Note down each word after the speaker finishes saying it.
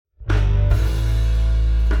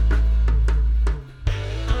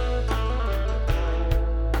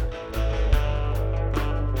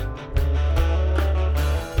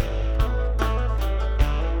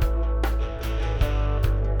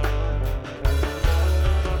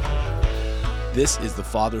This is the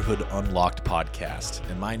Fatherhood Unlocked podcast,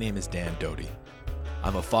 and my name is Dan Doty.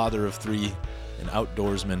 I'm a father of three, an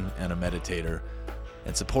outdoorsman, and a meditator,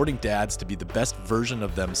 and supporting dads to be the best version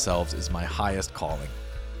of themselves is my highest calling.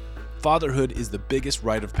 Fatherhood is the biggest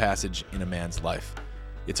rite of passage in a man's life.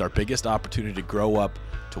 It's our biggest opportunity to grow up,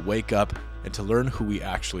 to wake up, and to learn who we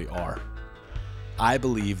actually are. I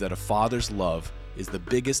believe that a father's love is the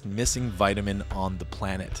biggest missing vitamin on the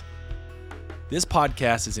planet. This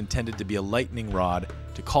podcast is intended to be a lightning rod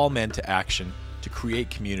to call men to action, to create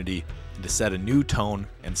community, and to set a new tone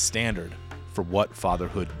and standard for what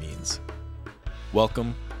fatherhood means.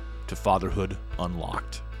 Welcome to Fatherhood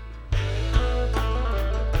Unlocked.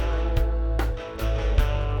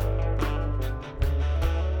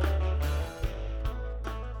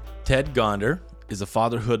 Ted Gonder is a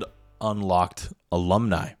Fatherhood Unlocked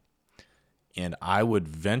alumni. And I would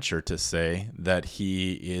venture to say that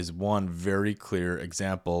he is one very clear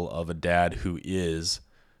example of a dad who is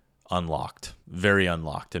unlocked, very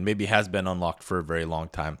unlocked, and maybe has been unlocked for a very long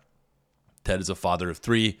time. Ted is a father of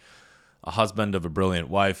three, a husband of a brilliant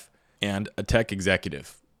wife, and a tech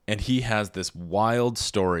executive. And he has this wild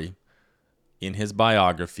story in his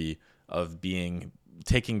biography of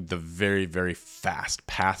taking the very, very fast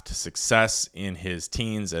path to success in his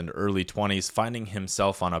teens and early 20s, finding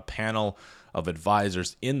himself on a panel of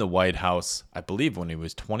advisors in the White House, I believe when he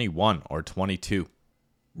was 21 or 22.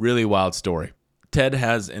 Really wild story. Ted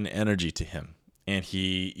has an energy to him, and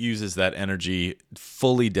he uses that energy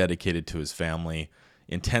fully dedicated to his family,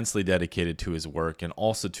 intensely dedicated to his work, and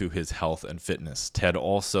also to his health and fitness. Ted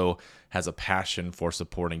also has a passion for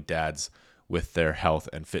supporting dads with their health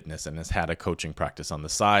and fitness and has had a coaching practice on the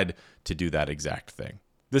side to do that exact thing.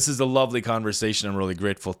 This is a lovely conversation. I'm really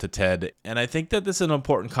grateful to Ted. And I think that this is an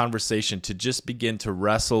important conversation to just begin to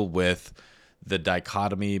wrestle with the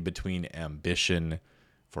dichotomy between ambition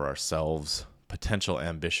for ourselves, potential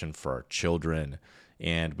ambition for our children,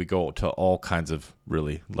 and we go to all kinds of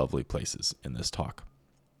really lovely places in this talk.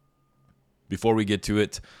 Before we get to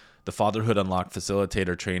it, the Fatherhood Unlocked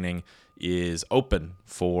Facilitator Training is open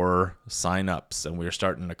for signups, and we're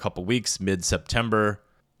starting in a couple weeks, mid-September.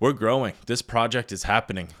 We're growing. This project is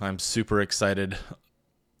happening. I'm super excited.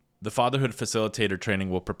 The Fatherhood Facilitator Training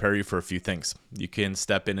will prepare you for a few things. You can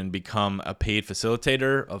step in and become a paid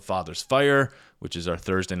facilitator of Father's Fire, which is our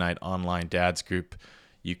Thursday night online dads group.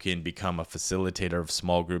 You can become a facilitator of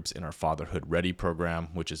small groups in our Fatherhood Ready program,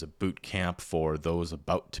 which is a boot camp for those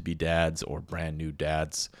about to be dads or brand new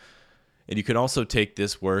dads. And you can also take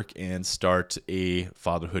this work and start a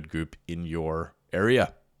fatherhood group in your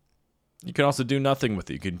area. You can also do nothing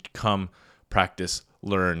with it. You can come, practice,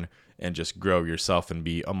 learn, and just grow yourself and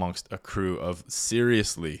be amongst a crew of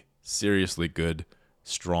seriously, seriously good,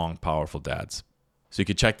 strong, powerful dads. So you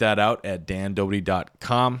can check that out at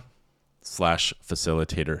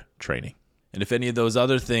dandoty.com/facilitator training. And if any of those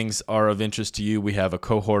other things are of interest to you, we have a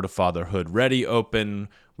cohort of Fatherhood Ready open.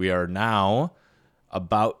 We are now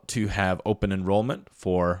about to have open enrollment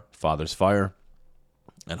for Father's Fire,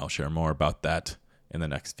 and I'll share more about that in the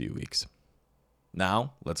next few weeks.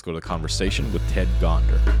 Now, let's go to the conversation with Ted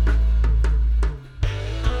Gonder.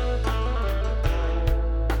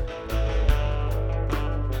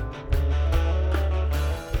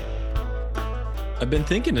 I've been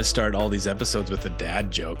thinking to start all these episodes with a dad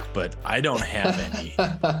joke, but I don't have any.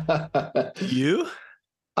 You?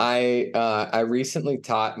 I recently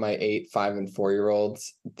taught my 8, 5, and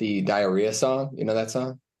 4-year-olds the diarrhea song. You know that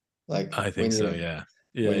song? Like I think so, yeah.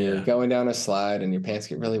 When you're going down a slide and your pants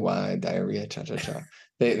get really wide, diarrhea, cha-cha-cha.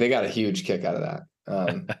 They got a huge kick out of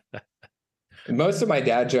that. Most of my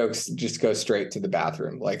dad jokes just go straight to the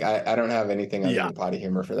bathroom. Like I don't have anything other than potty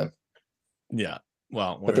humor for them. Yeah.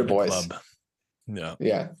 Well, but they're boys. Club. Yeah.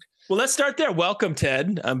 Yeah. Well, let's start there. Welcome,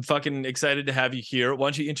 Ted. I'm fucking excited to have you here. Why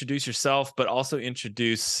don't you introduce yourself, but also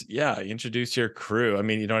introduce your crew. I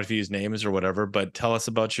mean, you don't have to use names or whatever, but tell us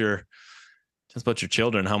about your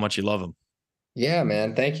children, how much you love them. Yeah,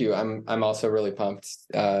 man. Thank you. I'm also really pumped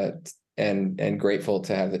and grateful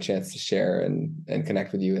to have the chance to share and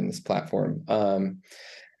connect with you in this platform.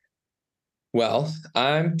 Well,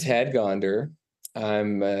 I'm Ted Gonder.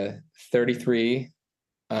 I'm 33.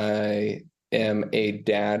 I am a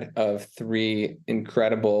dad of 3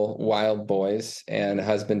 incredible wild boys and a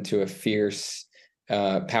husband to a fierce,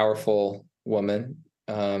 powerful woman.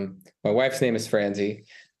 My wife's name is Franzi.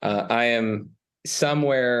 I am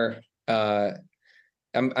somewhere.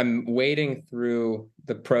 I'm wading through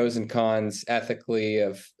the pros and cons ethically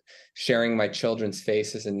of sharing my children's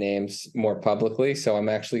faces and names more publicly. So I'm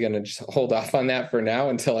actually going to just hold off on that for now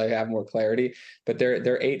until I have more clarity. But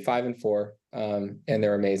they're 8, 5, and 4, and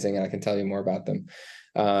they're amazing, and I can tell you more about them.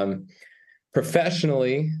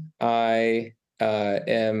 Professionally, I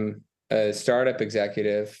am a startup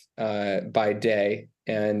executive by day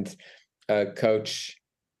and a coach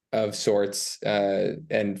of sorts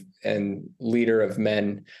and leader of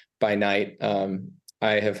men by night.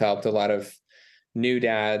 I have helped a lot of new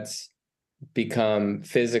dads become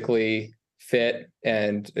physically fit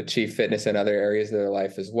and achieve fitness in other areas of their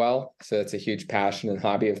life as well. So that's a huge passion and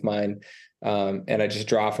hobby of mine. And I just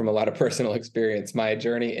draw from a lot of personal experience. My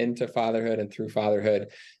journey into fatherhood and through fatherhood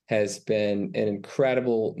has been an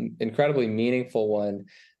incredibly meaningful one,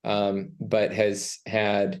 but has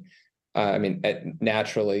had,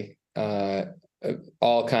 naturally,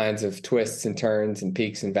 all kinds of twists and turns and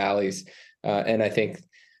peaks and valleys. And I think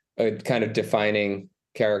a kind of defining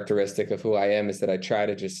characteristic of who I am is that I try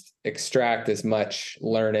to just extract as much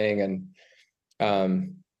learning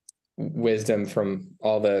and wisdom from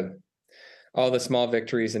all the small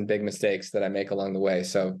victories and big mistakes that I make along the way.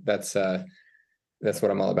 So that's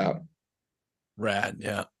what I'm all about. Rad.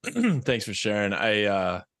 Yeah. Thanks for sharing.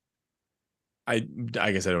 I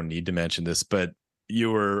guess I don't need to mention this, but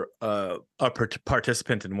you were a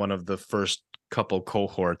participant in one of the first couple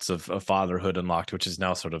cohorts of Fatherhood Unlocked, which is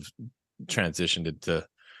now sort of transitioned into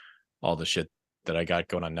all the shit that I got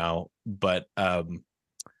going on now. But I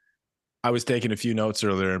was taking a few notes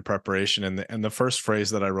earlier in preparation, and the first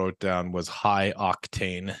phrase that I wrote down was high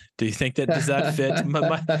octane. Do you think does that fit?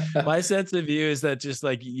 My sense of you is that just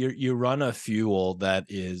like you run a fuel that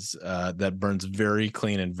is that burns very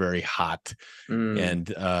clean and very hot,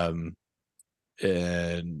 Mm,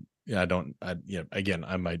 and yeah, again,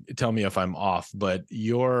 I might tell me if I'm off, but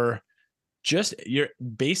your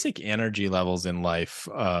basic energy levels in life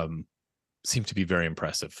seem to be very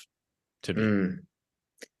impressive to me. mm.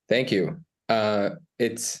 Thank you.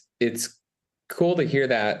 It's cool to hear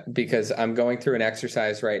that because I'm going through an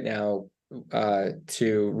exercise right now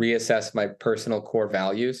to reassess my personal core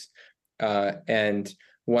values, and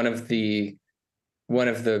one of the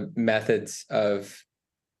methods of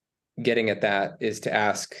getting at that is to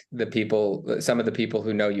ask some of the people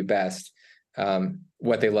who know you best,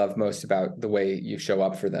 what they love most about the way you show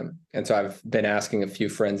up for them. And so I've been asking a few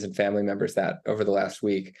friends and family members that over the last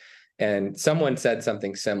week, and someone said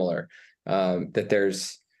something similar, that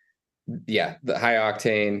there's, yeah, the high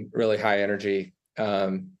octane, really high energy.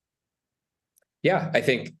 Yeah, I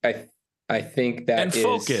think And that is.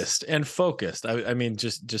 focused. I mean,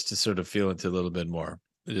 just to sort of feel into a little bit more,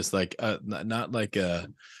 just like not like a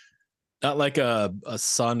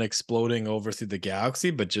sun exploding over through the galaxy,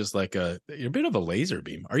 but just like you're a bit of a laser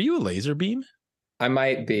beam. Are you a laser beam? I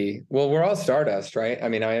might be. Well, we're all stardust, right? I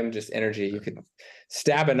mean, I am just energy. You could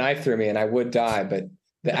stab a knife through me and I would die, but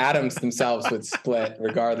the atoms themselves would split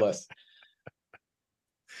regardless.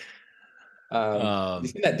 You Um,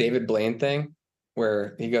 seen that David Blaine thing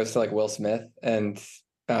where he goes to like Will Smith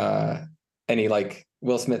uh he like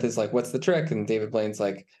Will Smith is like, "What's the trick?" And David Blaine's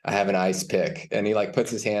like, "I have an ice pick." And he like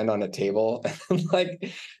puts his hand on a table and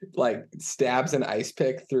like stabs an ice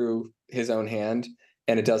pick through his own hand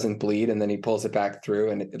and it doesn't bleed, and then he pulls it back through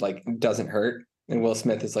and it like doesn't hurt. And Will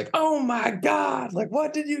Smith is like, "Oh my God, like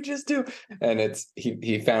what did you just do?" And it's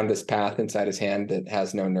he found this path inside his hand that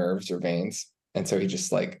has no nerves or veins. And so he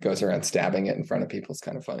just like goes around stabbing it in front of people. It's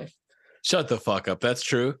kind of funny. Shut the fuck up. That's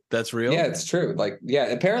true. That's Yeah, real. it's true. Like, yeah,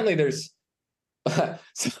 apparently there's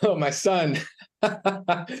so my son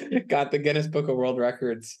got the Guinness Book of World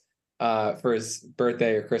Records for his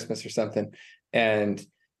birthday or Christmas or something. And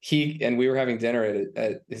we were having dinner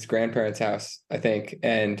at his grandparents' house, I think.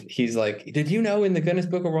 And he's like, "Did you know in the Guinness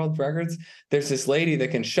Book of World Records, there's this lady that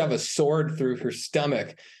can shove a sword through her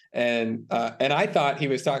stomach?" And I thought he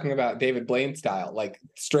was talking about David Blaine style, like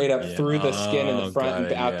straight up Yeah. through the skin in the Oh, front got and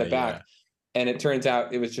it. out Yeah. the Yeah. back. And it turns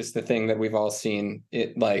out it was just the thing that we've all seen,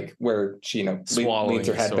 it like where she, leans Swallowing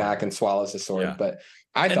her a head sword. back and swallows a sword. Yeah. But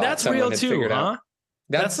I And thought that's someone real had too, figured out huh?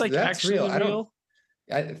 That's like that's real. actually real.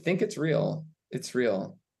 I think it's real. It's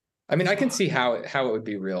real. I mean, I can Fuck. see how it would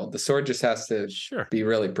be real. The sword just has to Sure. be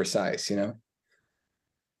really precise.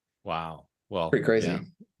 Wow. Well, Pretty yeah. crazy.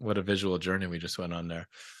 What a visual journey we just went on there.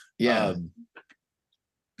 Yeah. Um,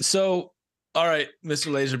 so, all right,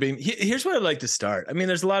 Mr. Laserbeam, here's where I'd like to start. I mean,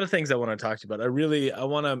 there's a lot of things I want to talk about. I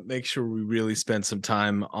want to make sure we really spend some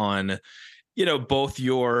time on, both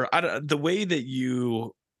the way that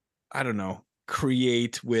you, I don't know,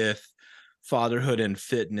 create with fatherhood and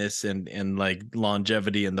fitness and like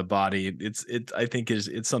longevity in the body. I think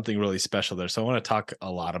it's something really special there. So I want to talk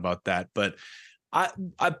a lot about that, but I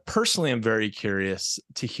personally am very curious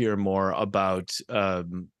to hear more about,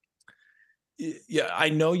 yeah, I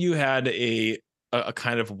know you had a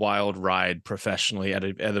kind of wild ride professionally at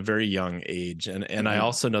a very young age. And I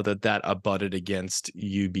also know that that abutted against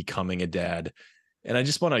you becoming a dad. And I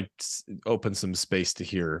just want to open some space to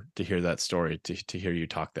hear that story, to hear you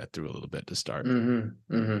talk that through a little bit to start.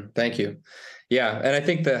 Thank you. Yeah, and I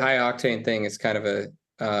think the high octane thing is kind of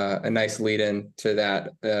a nice lead in to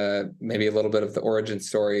that. Maybe a little bit of the origin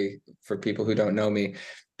story for people who don't know me,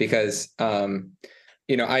 because I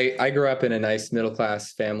grew up in a nice middle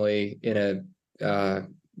class family in a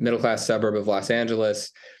middle class suburb of Los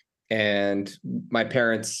Angeles. And my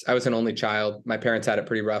parents, I was an only child. My parents had it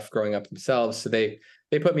pretty rough growing up themselves. So they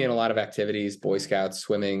put me in a lot of activities, Boy Scouts,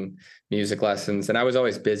 swimming, music lessons, and I was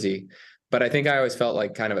always busy. But I think I always felt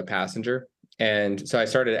like kind of a passenger. And so I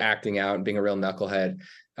started acting out and being a real knucklehead,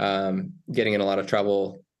 getting in a lot of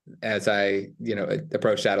trouble as I,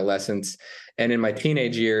 approached adolescence. And in my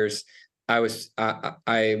teenage years, I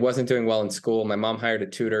wasn't doing well in school. My mom hired a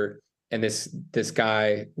tutor, and this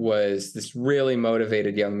guy was this really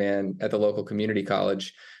motivated young man at the local community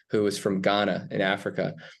college who was from Ghana in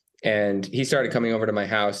Africa. And he started coming over to my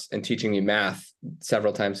house and teaching me math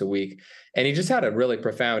several times a week. And he just had a really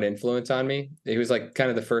profound influence on me. He was like kind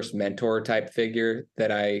of the first mentor type figure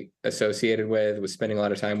that I associated with, was spending a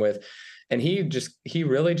lot of time with. And he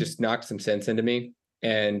really just knocked some sense into me.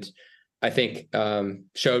 And I think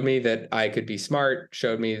showed me that I could be smart,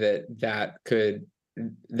 showed me that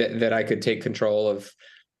I could take control of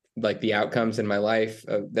like the outcomes in my life,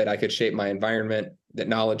 that I could shape my environment, that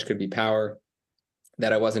knowledge could be power,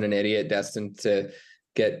 that I wasn't an idiot destined to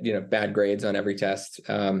get, bad grades on every test.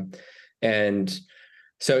 And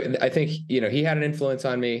so I think, he had an influence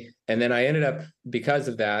on me. And then I ended up, because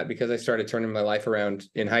of that, because I started turning my life around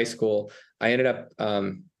in high school, I ended up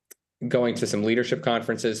going to some leadership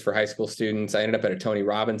conferences for high school students. I ended up at a Tony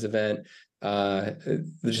Robbins event,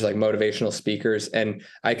 just like motivational speakers. And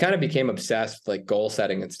I kind of became obsessed with like goal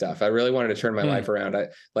setting and stuff. I really wanted to turn my life around.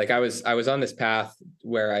 I was on this path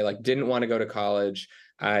where I like didn't want to go to college.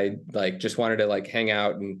 I like just wanted to like hang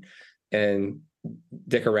out and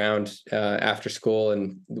dick around after school,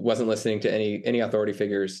 and wasn't listening to any authority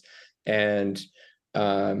figures. And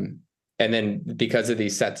then because of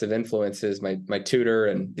these sets of influences, my tutor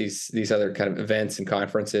and these other kind of events and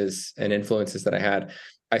conferences and influences that I had,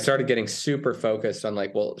 I started getting super focused on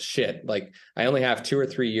like, well, shit, like I only have 2 or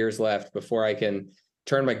 3 years left before I can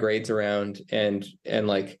turn my grades around and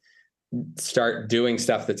like start doing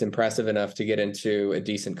stuff that's impressive enough to get into a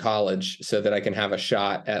decent college so that I can have a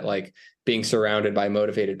shot at like being surrounded by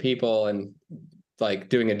motivated people and like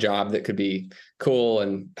doing a job that could be cool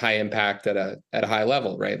and high impact at a high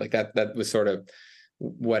level, right? Like that was sort of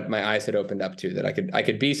what my eyes had opened up to, that I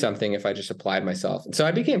could be something if I just applied myself. And so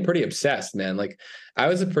I became pretty obsessed, man. Like I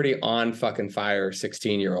was a pretty on fucking fire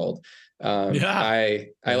 16-year-old. I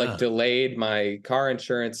like delayed my car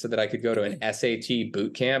insurance so that I could go to an SAT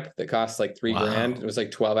boot camp that cost like $3,000. It was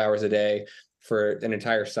like 12 hours a day for an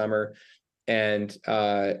entire summer. And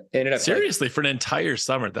ended up seriously for an entire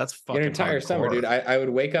summer. That's fucking an entire hardcore. Summer, dude. I would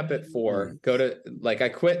wake up at 4, go to like I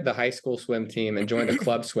quit the high school swim team and joined a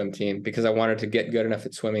club swim team because I wanted to get good enough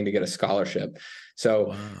at swimming to get a scholarship.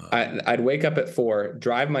 So I'd wake up at 4,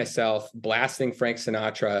 drive myself, blasting Frank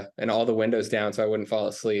Sinatra and all the windows down so I wouldn't fall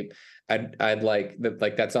asleep. I'd like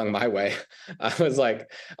that song My Way. I was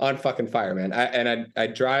like on fucking fire, man.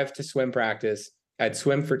 I'd drive to swim practice. I'd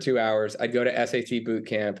swim for 2 hours. I'd go to SAT boot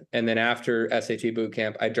camp. And then after SAT boot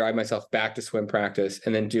camp, I'd drive myself back to swim practice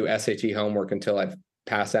and then do SAT homework until I'd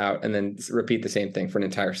pass out, and then repeat the same thing for an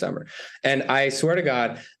entire summer. And I swear to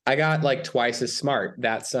God, I got like twice as smart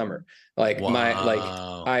that summer. Like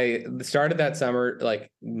I started that summer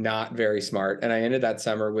like not very smart, and I ended that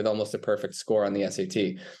summer with almost a perfect score on the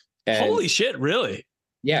SAT. And holy shit, really?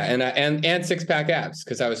 Yeah, and 6-pack abs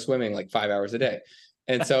because I was swimming like 5 hours a day.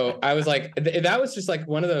 And so I was like, that was just like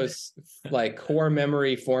one of those like core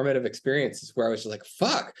memory formative experiences where I was just like,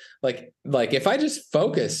 fuck, like if I just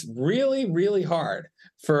focus really, really hard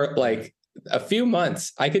for like a few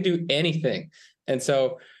months, I could do anything. And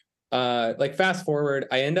so like fast forward,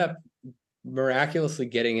 I end up miraculously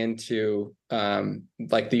getting into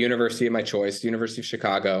like the university of my choice, the University of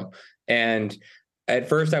Chicago. And at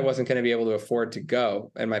first I wasn't going to be able to afford to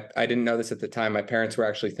go. And I didn't know this at the time. My parents were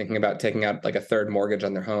actually thinking about taking out like a third mortgage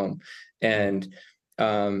on their home. And,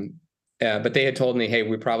 but they had told me, hey,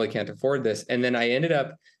 we probably can't afford this. And then I ended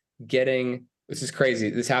up getting, this is crazy.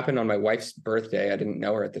 This happened on my wife's birthday. I didn't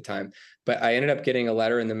know her at the time, but I ended up getting a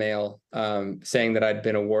letter in the mail saying that I'd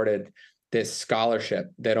been awarded this scholarship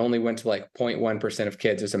that only went to like 0.1% of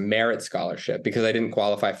kids. It was a merit scholarship because I didn't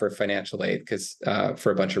qualify for financial aid because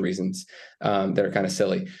for a bunch of reasons that are kind of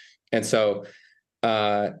silly. And so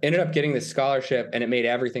Ended up getting this scholarship, and it made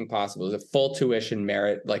everything possible. It was a full tuition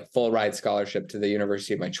merit, like full ride scholarship to the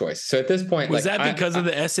university of my choice. So at this point, Was like that because of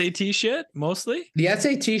the SAT shit mostly? the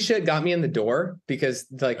SAT shit got me in the door, because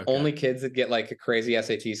like Okay. only kids that get like a crazy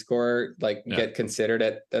SAT score like Yeah. get considered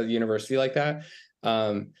at a university like that.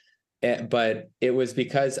 But it was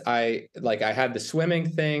because I had the swimming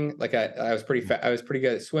thing. Like I was I was pretty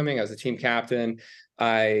good at swimming. I was a team captain.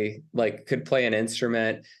 I like could play an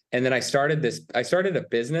instrument. And then I started a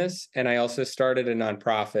business, and I also started a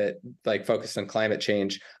nonprofit like focused on climate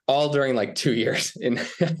change, all during like 2 years in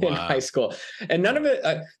in high Wow. school. And none of Wow.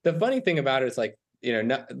 it, the funny thing about it is like,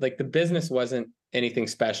 like the business wasn't anything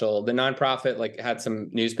special. The nonprofit like had some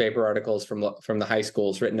newspaper articles from the high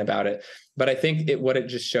schools written about it, but I think what it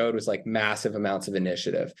just showed was like massive amounts of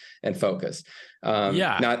initiative and focus.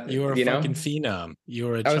 Yeah, Not, you were a fucking phenom. You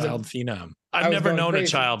were a I was child phenom. I've I was never going known a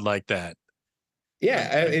crazy. child like that.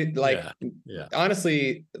 Yeah, Yeah, yeah,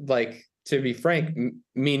 honestly, like to be frank,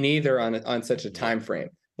 me neither on such a yeah, time frame.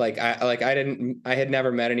 I had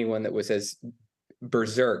never met anyone that was as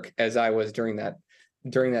berserk as I was during that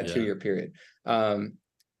yeah. 2 year period.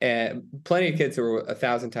 And plenty of kids who were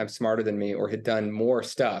 1,000 times smarter than me or had done more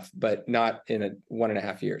stuff, but not in a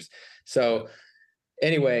 1.5 years. Yeah. So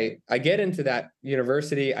anyway, I get into that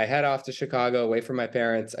university. I head off to Chicago away from my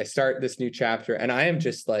parents. I start this new chapter, and I am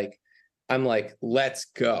just like, I'm like, let's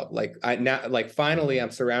go. Like I now, like finally, Mhm.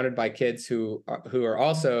 I'm surrounded by kids who are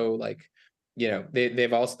also like,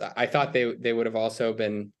 they've also. I thought they would have also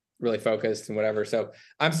been really focused and whatever. So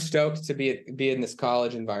I'm stoked to be in this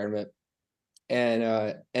college environment.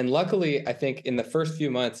 And luckily, I think in the first few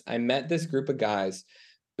months, I met this group of guys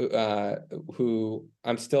uh, who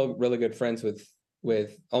I'm still really good friends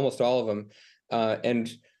with almost all of them. And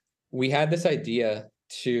we had this idea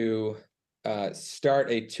to start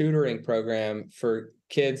a tutoring program for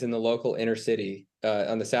kids in the local inner city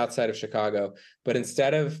on the south side of Chicago. But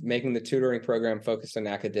instead of making the tutoring program focused on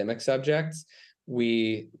academic subjects,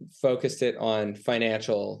 we focused it on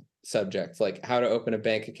financial subjects, like how to open a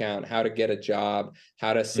bank account, how to get a job,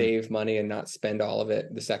 how to Mm. save money and not spend all of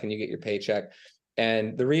it the second you get your paycheck.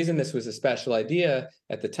 And the reason this was a special idea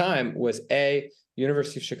at the time was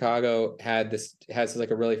University of Chicago has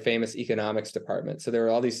like a really famous economics department. So there are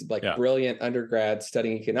all these like Yeah. brilliant undergrads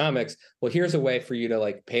studying economics. Well, here's a way for you to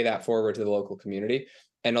like pay that forward to the local community.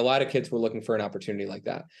 And a lot of kids were looking for an opportunity like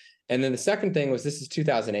that. And then the second thing was, this is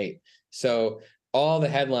 2008. So all the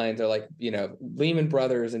headlines are like, Lehman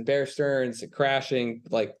Brothers and Bear Stearns crashing,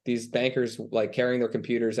 like these bankers like carrying their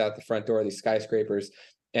computers out the front door of these skyscrapers.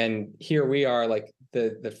 And here we are, like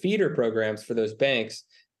the feeder programs for those banks.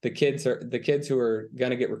 The kids who are going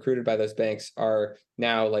to get recruited by those banks are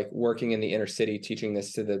now like working in the inner city, teaching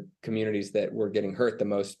this to the communities that were getting hurt the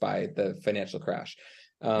most by the financial crash.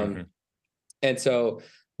 Hmm. And so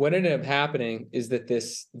what ended up happening is that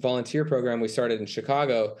this volunteer program we started in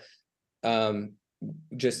Chicago um,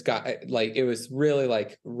 just got like, it was really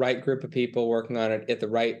like right group of people working on it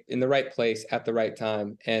in the right place at the right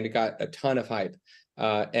time, and it got a ton of hype.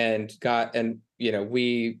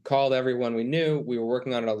 We called everyone we knew. We were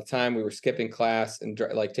working on it all the time. We were skipping class and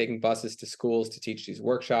like taking buses to schools to teach these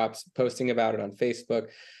workshops, posting about it on Facebook,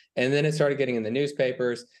 and then it started getting in the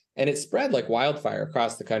newspapers, and it spread like wildfire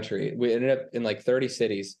across the country. We ended up in like 30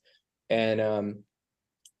 cities, and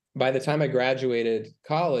by the time I graduated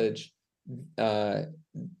college, uh,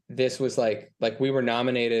 this was like we were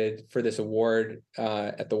nominated for this award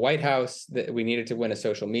at the White House, that we needed to win a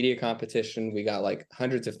social media competition. We got like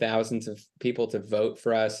hundreds of thousands of people to vote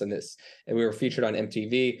for us, and we were featured on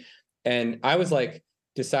MTV. And I was like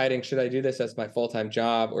deciding, should I do this as my full-time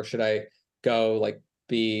job, or should I go like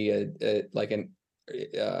be like an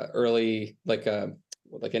early like an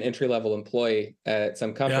entry-level employee at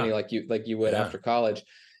some company Yeah. like you would Yeah. after college.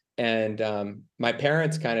 And my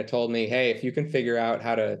parents kind of told me, hey, if you can figure out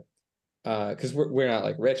how to, because we're not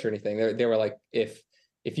like rich or anything. They were like, if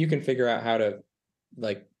you can figure out how to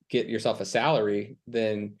like get yourself a salary,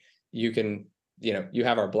 then you can, you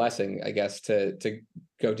have our blessing, I guess, to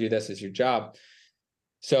go do this as your job.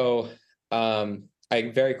 So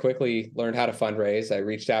I very quickly learned how to fundraise. I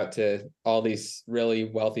reached out to all these really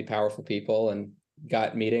wealthy, powerful people and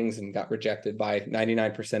got meetings, and got rejected by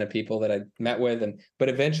 99% of people that I met with. But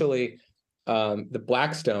eventually, the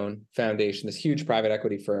Blackstone Foundation, this huge private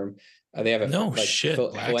equity firm, they have a No shit.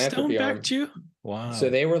 Blackstone philanthropy arm. backed you? So Wow.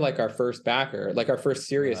 they were like our first backer, like our first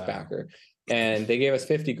serious Wow. backer. And they gave us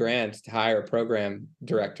 50 grand to hire a program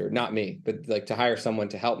director, not me, but like to hire someone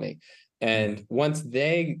to help me. And Mm. once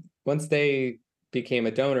they became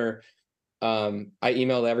a donor, I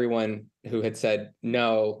emailed everyone who had said,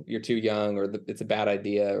 no, you're too young, or it's a bad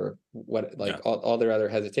idea, or what, like Yeah. all their other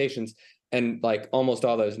hesitations. And like almost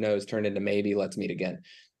all those no's turned into maybe, let's meet again.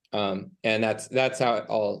 And that's how it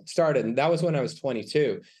all started. And that was when I was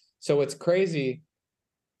 22. So what's crazy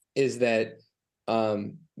is that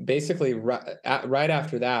basically right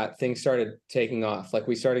after that, things started taking off. Like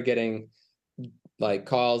we started getting like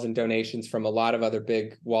calls and donations from a lot of other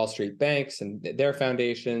big Wall Street banks and their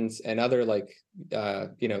foundations, and other like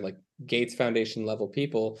like Gates Foundation level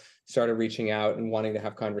people started reaching out and wanting to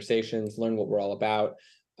have conversations, learn what we're all about.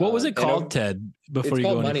 What was it And called, Ted? it's Before you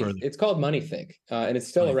called go any money. further, It's called Moneythink, and it's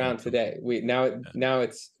still funny thing. around today. We've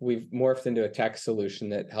morphed into a tech solution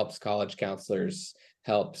that helps college counselors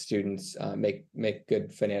help students make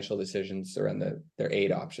good financial decisions around their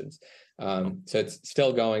aid options. So it's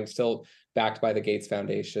still going, still backed by the Gates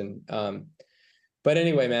Foundation. But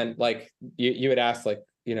anyway, man, like you had asked, like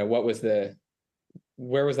where was the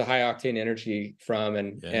high octane energy from,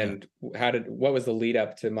 Yeah. and what was the lead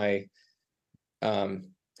up to my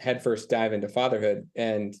headfirst dive into fatherhood?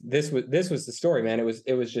 And this was the story, man.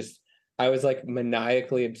 It was just, I was like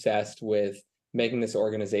maniacally obsessed with making this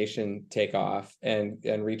organization take off and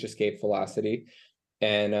reach escape velocity,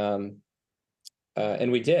 and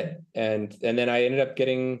and we did. And then I ended up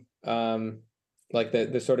getting like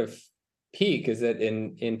the sort of peak is that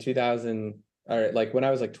in 2000, or like when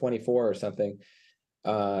I was like 24 or something,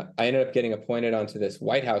 I ended up getting appointed onto this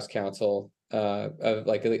White House council, of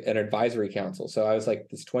like an advisory council. So I was like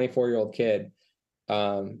this 24-year-old kid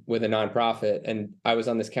with a nonprofit, and I was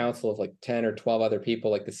on this council of like 10 or 12 other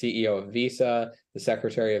people, like the CEO of Visa, the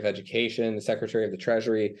Secretary of Education, the Secretary of the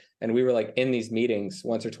Treasury, and we were like in these meetings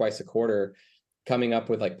once or twice a quarter, coming up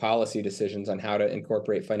with like policy decisions on how to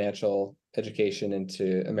incorporate financial education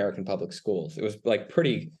into American public schools. It was like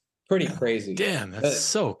pretty crazy. Damn, that's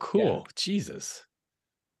so Yeah. cool. Jesus.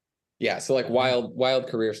 Yeah. So like Yeah. wild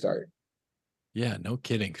career start. Yeah, no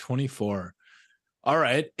kidding. 24. All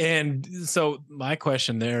right. And so my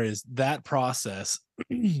question there is that process,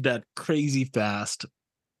 that crazy fast.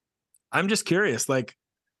 I'm just curious, like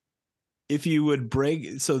if you would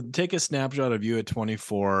take a snapshot of you at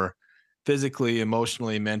 24, physically,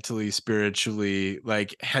 emotionally, mentally, spiritually,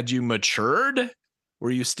 like had you matured?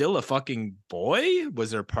 Were you still a fucking boy?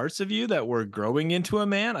 Was there parts of you that were growing into a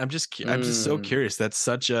man? I'm just so Mm, curious. That's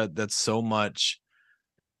so much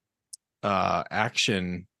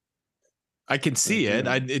action. I can see it.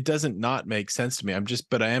 mhm. It doesn't not make sense to me.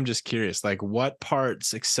 But I am just curious, like what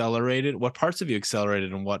parts accelerated, what parts of you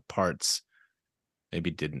accelerated and what parts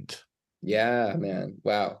maybe didn't? Yeah, man.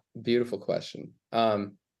 Wow. Beautiful question.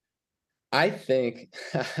 I think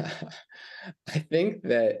I think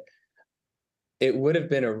that it would have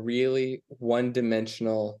been a really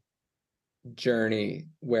one-dimensional journey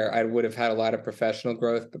where I would have had a lot of professional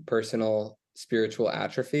growth, but personal spiritual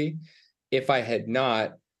atrophy, if I had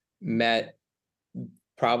not met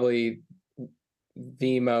probably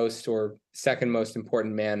the most or second most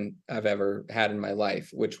important man I've ever had in my life,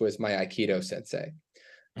 which was my Aikido sensei.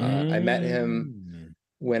 I met him Mm.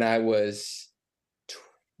 when I was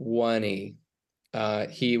 20.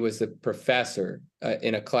 He was a professor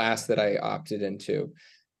in a class that I opted into,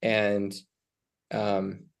 and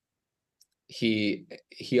um, he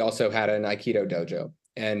also had an Aikido dojo,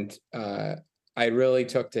 and I really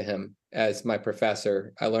took to him as my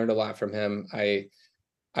professor. I learned a lot from him. I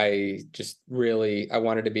just really I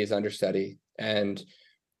wanted to be his understudy, and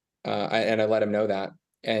I let him know that.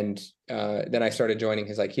 And then I started joining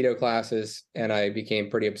his Aikido classes, and I became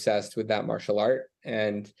pretty obsessed with that martial art,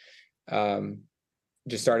 and um,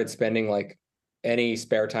 just started spending like any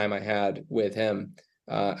spare time I had with him.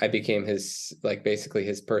 I became his like basically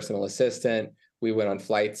his personal assistant. We went on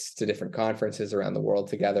flights to different conferences around the world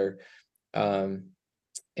together, um,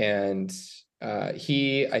 and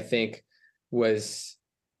he I think was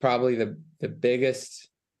probably the biggest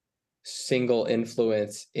single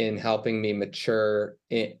influence in helping me mature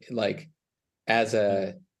in, like as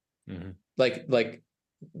a Mhm. like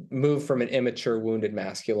move from an immature wounded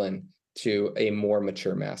masculine to a more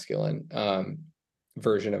mature masculine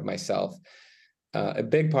version of myself. A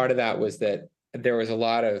big part of that was that there was a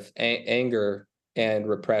lot of anger and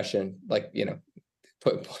repression, like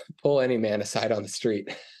pull any man aside on the street,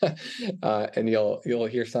 and you'll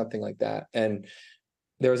hear something like that. And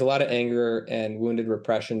there was a lot of anger and wounded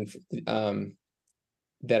repression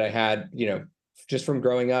that I had, just from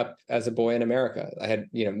growing up as a boy in America. I had,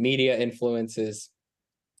 media influences,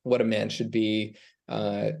 what a man should be,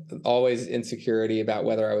 uh, always insecurity about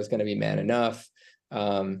whether I was going to be man enough.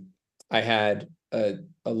 I had a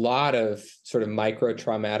lot of sort of micro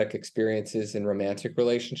traumatic experiences in romantic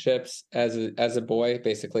relationships as a boy.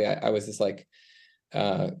 Basically, I was this like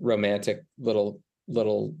romantic little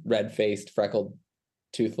red-faced, freckled,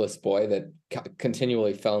 toothless boy that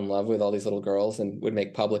continually fell in love with all these little girls and would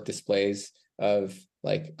make public displays of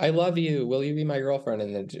like, I love you, will you be my girlfriend?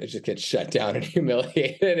 And then just get shut down and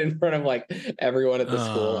humiliated in front of like everyone at the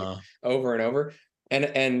school, like over and over.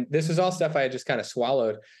 And this was all stuff I had just kind of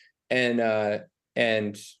swallowed and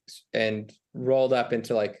and rolled up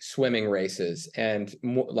into like swimming races and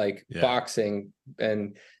like boxing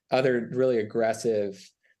and other really aggressive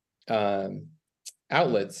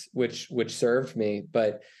outlets, which served me.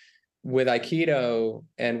 But with Aikido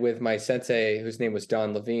and with my sensei, whose name was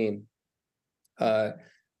Don Levine,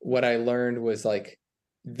 what I learned was like,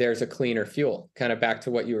 there's a cleaner fuel. Kind of back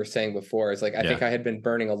to what you were saying before, is like, I think I had been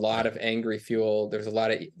burning a lot of angry fuel. There's a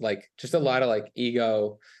lot of like, just a lot of like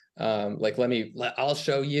ego, like, I'll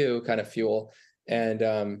show you kind of fuel.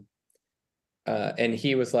 And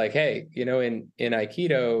he was like, hey, you know, in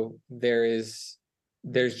Aikido, there's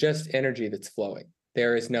just energy that's flowing.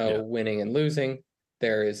 There is no winning and losing.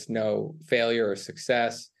 There is no failure or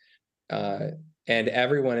success. And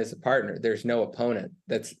everyone is a partner. There's no opponent.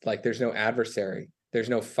 That's like, there's no adversary. There's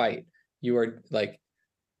no fight. You are like,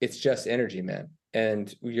 it's just energy, man.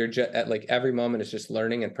 And you're just at like, every moment is just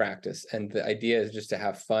learning and practice. And the idea is just to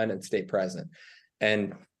have fun and stay present.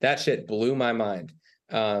 And that shit blew my mind.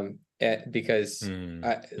 Because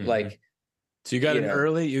like, so you got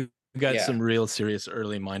you got some real serious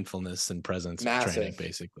early mindfulness and presence training,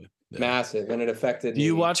 basically. Massive. And it affected me. Do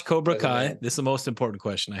you watch Cobra Kai? This is the most important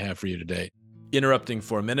question I have for you today. Interrupting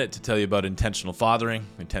for a minute to tell you about Intentional Fathering.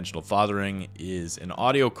 Intentional Fathering is an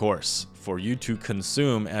audio course for you to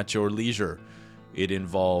consume at your leisure. It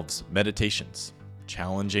involves meditations,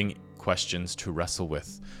 challenging questions to wrestle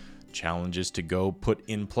with, challenges to go put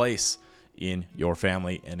in place in your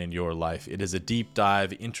family and in your life. It is a deep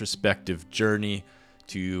dive, introspective journey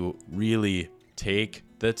to really take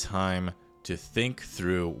the time to think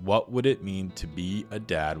through what would it mean to be a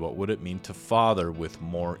dad, what would it mean to father with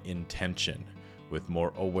more intention, with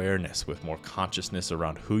more awareness, with more consciousness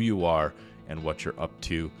around who you are and what you're up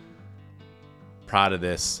to. Proud of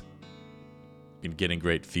this. Been getting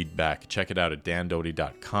great feedback. Check it out at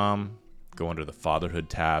dandoty.com. Go under the Fatherhood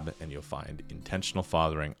tab and you'll find Intentional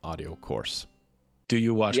Fathering audio course. Do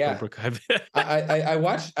you watch Cobra Kai?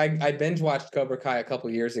 I binge watched Cobra Kai a couple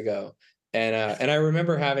years ago. And I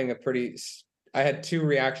remember having I had two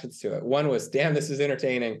reactions to it. One was, damn, this is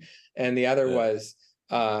entertaining. And the other was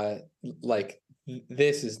like,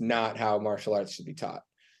 this is not how martial arts should be taught.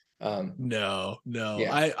 No.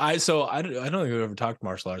 Yeah. I don't think we've ever talked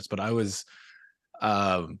martial arts, but I was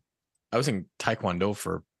in Taekwondo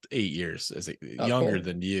for 8 years as younger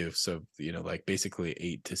than you. So, you know, like basically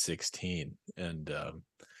 8 to 16. And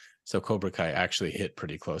so Cobra Kai actually hit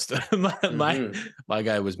pretty close to my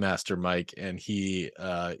guy was Master Mike, and he's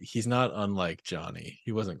not unlike Johnny.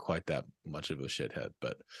 He wasn't quite that much of a shithead,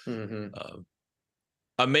 but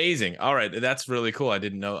amazing. All right, that's really cool. I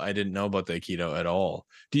didn't know about the Aikido at all.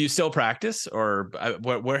 Do you still practice, or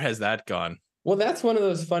where has that gone? Well, that's one of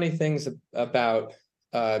those funny things about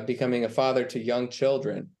becoming a father to young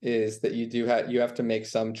children, is that you have to make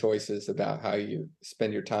some choices about how you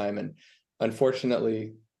spend your time. And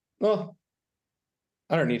unfortunately, well,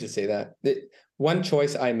 I don't need to say that. One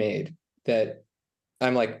choice I made that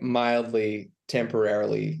I'm like mildly,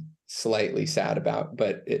 temporarily, slightly sad about,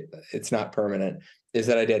 but it's not permanent, is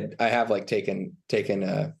that I have like taken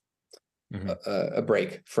a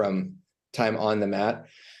break from time on the mat.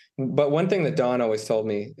 But one thing that Don always told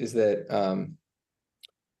me is that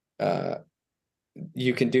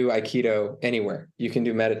you can do Aikido anywhere. You can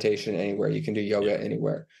do meditation anywhere. You can do yoga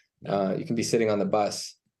anywhere. You can be sitting on the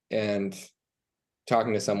bus and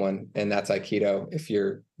talking to someone, and that's Aikido if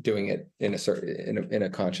you're doing it in a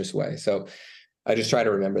conscious way. So I just try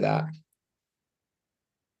to remember that.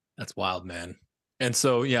 That's wild, man. And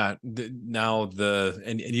so, and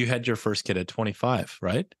you had your first kid at 25,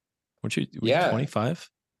 right? Weren't you 25?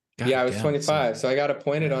 I was 25. So I got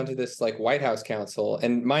appointed onto this like White House council.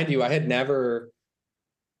 And mind you, I had never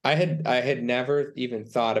even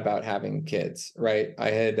thought about having kids, right? I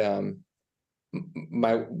had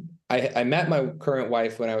I met my current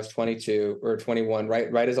wife when I was 22 or 21,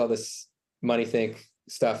 right as all this Moneythink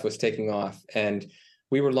stuff was taking off. And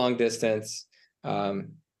we were long distance.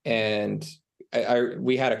 And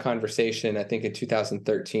we had a conversation, I think in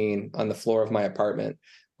 2013, on the floor of my apartment,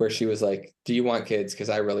 where she was like, do you want kids? Because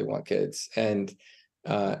I really want kids. And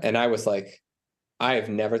I was like, I have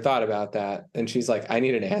never thought about that. And she's like, I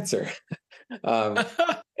need an answer.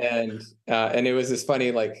 And it was this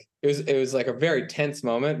funny, like it was like a very tense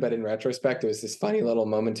moment, but in retrospect, it was this funny little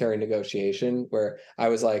momentary negotiation where I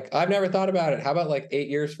was like, I've never thought about it. How about like 8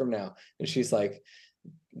 years from now? And she's like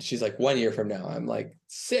 1 year from now. I'm like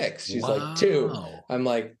 6. She's like 2. Wow. I'm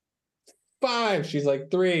like 5. She's like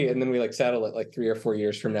 3. And then we like settle it like 3 or 4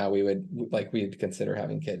 years from now, we'd consider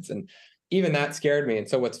having kids. And even that scared me. And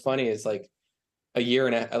so what's funny is like a year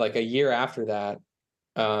after that,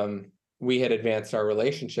 we had advanced our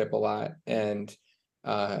relationship a lot and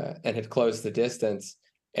had closed the distance.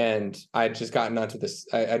 And I'd just gotten onto this.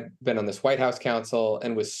 I'd been on this White House Council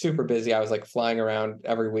and was super busy. I was like flying around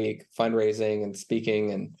every week, fundraising and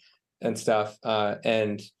speaking and stuff.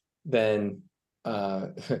 And then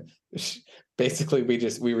basically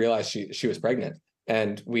we realized she was pregnant,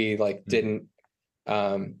 and we like didn't.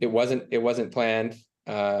 It wasn't planned,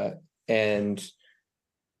 and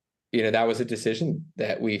that was a decision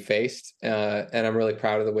that we faced, and I'm really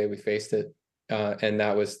proud of the way we faced it. And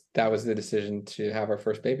that was the decision to have our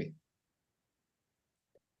first baby.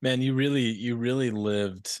 Man, you really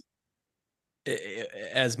lived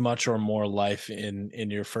as much or more life in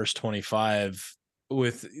your first 25,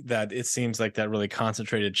 with that. It seems like that really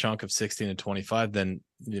concentrated chunk of 16 to 25, then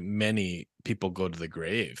many people go to the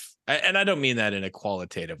grave. And I don't mean that in a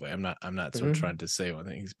qualitative way. I'm not sort of Mm-hmm. trying to say one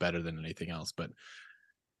thing's better than anything else, but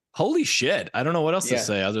holy shit. I don't know what else to Yeah,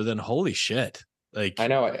 say other than holy shit. I Like,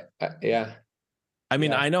 know. Yeah, I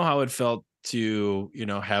mean, yeah, I know how it felt to,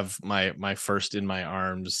 have my first in my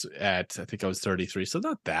arms at, I think I was 33, so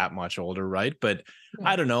not that much older, right? But yeah,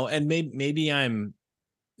 I don't know, and maybe I'm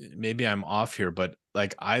off here, but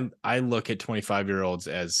like I look at 25-year-olds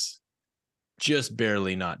as just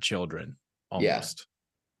barely not children, yeah, almost.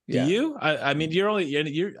 Do yeah. you? I mean, you're only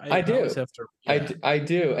you're I I always do. have to, yeah, I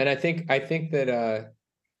do, and I think that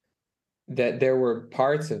there were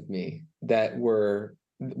parts of me that were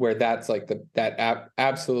where that's like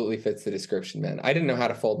absolutely fits the description, man. I didn't know how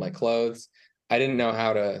to fold my clothes. I didn't know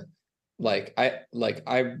how to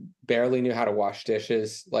I barely knew how to wash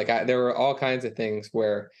dishes. There were all kinds of things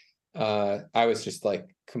where I was just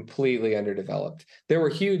like completely underdeveloped. There were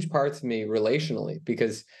huge parts of me relationally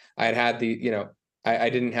because I had I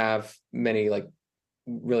didn't have many like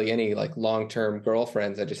really any like long-term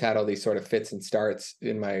girlfriends. I just had all these sort of fits and starts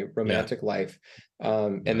in my yeah, romantic life.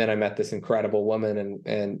 And yeah, then I met this incredible woman,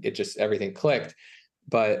 and it just everything clicked.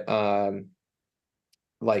 But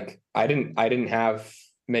like I didn't have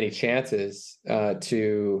many chances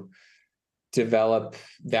to develop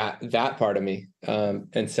that part of me.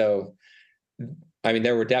 And so I mean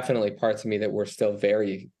there were definitely parts of me that were still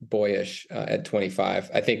very boyish at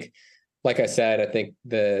 25. I think, like I said, I think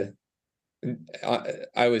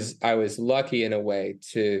I was lucky in a way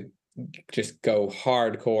to just go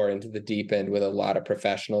hardcore into the deep end with a lot of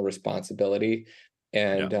professional responsibility,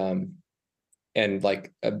 yeah. and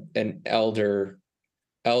like an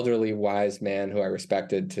elderly wise man who I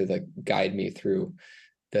respected to like guide me through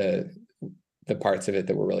the the parts of it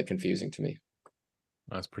that were really confusing to me.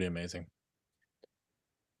 That's pretty amazing.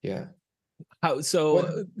 Yeah. How so?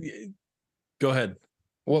 What Go ahead.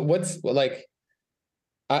 what's like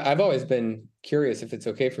I've always been curious, if it's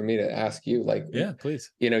okay for me to ask you, like, Yeah,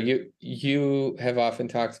 please. you have often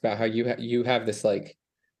talked about how you have this like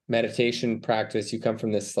meditation practice. You come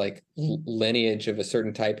from this like lineage of a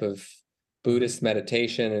certain type of Mhm. Buddhist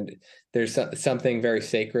meditation, and there's something very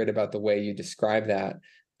sacred about the way you describe that.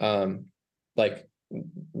 Um, like,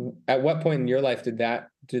 at what point in your life did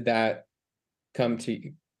that come to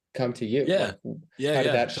you? Yeah, Like, yeah, how did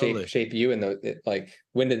yeah, that totally. shape you? And like,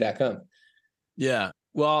 when did that come? Yeah.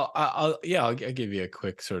 Well, I'll give you a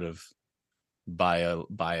quick sort of bio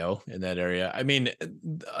in that area. I mean,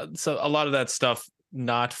 so a lot of that stuff,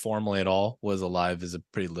 not formally at all, was alive as a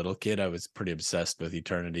pretty little kid. I was pretty obsessed with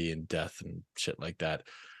eternity and death and shit like that.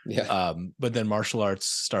 Yeah, But then martial arts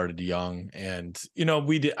started young, and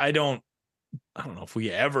we did. I don't know if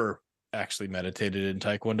we ever actually meditated in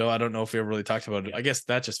Taekwondo. I don't know if we ever really talked about it. I guess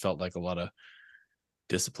that just felt like a lot of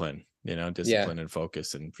discipline, yeah, discipline and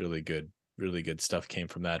focus, and really good stuff came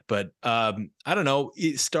from that. But I don't know,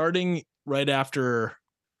 starting right after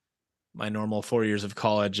my normal 4 years of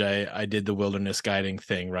college, I did the wilderness guiding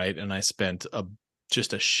thing, right? And I spent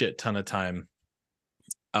just a shit ton of time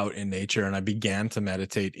out in nature, and I began to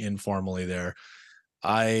meditate informally there.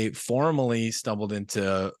 I formally stumbled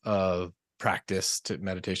into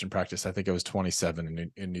meditation practice. I think I was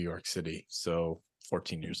 27 in New York City. So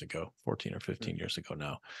 14 years ago, 14 or 15 years ago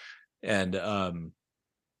now. And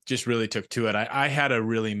just really took to it. I had a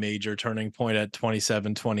really major turning point at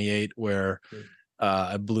 27, 28, where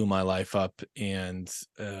I blew my life up and,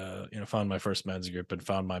 found my first men's group and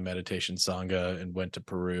found my meditation sangha and went to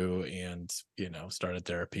Peru and, started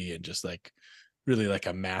therapy and just like really like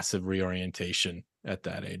a massive reorientation at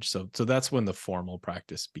that age. So that's when the formal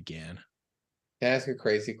practice began. Can I ask a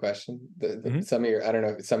crazy question? Hmm. Some of your, I don't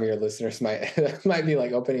know, some of your listeners might might be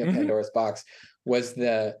like opening a Hmm. Pandora's box.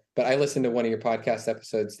 But I listened to one of your podcast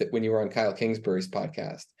episodes that when you were on Kyle Kingsbury's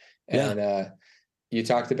podcast, Yeah. and you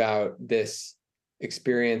talked about this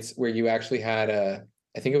experience where you actually had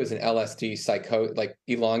I think it was an LSD like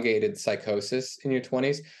elongated psychosis in your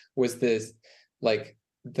 20s. Was this like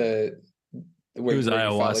the It was where you felt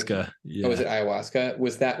like, ayahuasca. oh, was Yeah. it ayahuasca?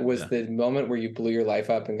 Was Yeah. the moment where you blew your life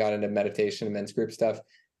up and got into meditation and men's group stuff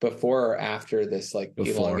before or after this like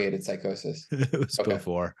Before. elongated psychosis? It was Okay.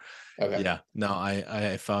 before. Okay. Yeah. No,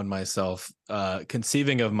 I found myself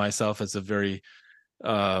conceiving of myself as a very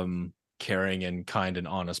caring and kind and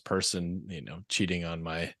honest person, cheating on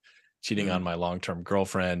Mm-hmm. my long-term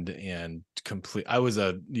girlfriend and complete I was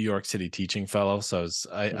a New York City teaching fellow. So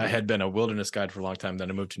I Mm-hmm. had been a wilderness guide for a long time. Then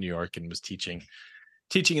I moved to New York and was teaching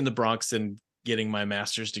in the Bronx and getting my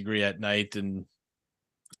master's degree at night and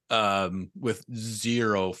with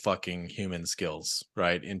zero fucking human skills,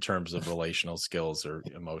 right? In terms of relational skills or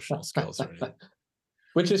emotional skills or anything.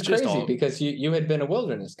 Which is Just crazy all because you had been a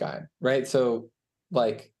wilderness guide, right? So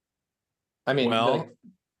like, I mean, like, well,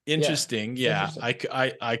 yeah, interesting. it's Yeah.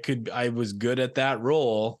 interesting. I was good at that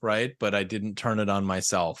role, right? But I didn't turn it on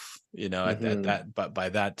myself, at Mm-hmm. that, but by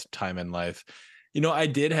that time in life, I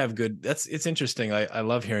did have good, it's interesting. I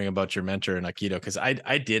love hearing about your mentor in Aikido because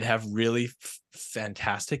I did have really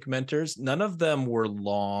fantastic mentors. None of them were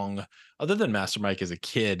long, other than Master Mike as a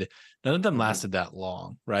kid, none of them Mm-hmm. lasted that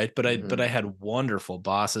long, right? But I Mm-hmm. had wonderful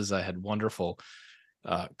bosses. I had wonderful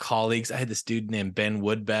colleagues. I had this dude named Ben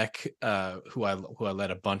Woodbeck, who I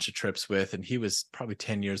led a bunch of trips with, and he was probably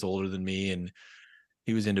 10 years older than me, and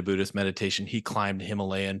he was into Buddhist meditation. He climbed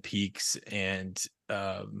Himalayan peaks, and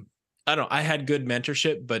I don't. I had good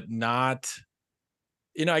mentorship, but not.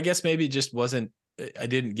 I guess maybe it just wasn't. I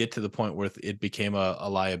didn't get to the point where it became a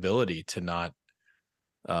liability to not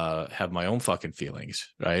have my own fucking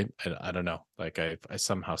feelings, right? I don't know. Like I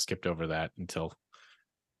somehow skipped over that until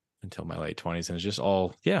my late 20s, and it's just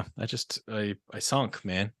all, yeah, I sunk,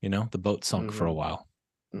 man. The boat sunk for a Mm-hmm. while.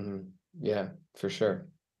 Mm-hmm. Yeah, for sure.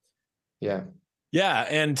 Yeah. Yeah,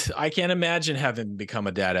 and I can't imagine having become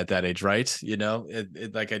a dad at that age, right? Like yeah,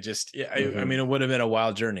 I Mm-hmm. mean, it would have been a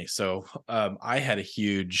wild journey. So I had a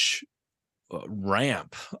huge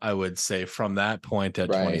ramp, I would say, from that point at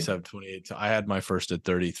Right. 27, 28. So I had my first at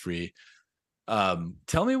 33.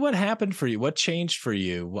 Tell me what happened for you. What changed for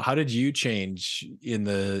you? How did you change in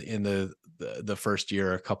the first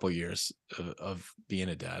year, a couple years of being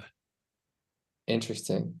a dad?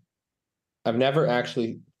 Interesting. I've never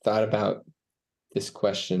actually thought about this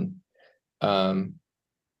question. Um,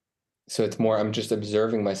 so it's more, I'm just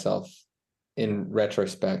observing myself in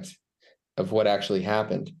retrospect of what actually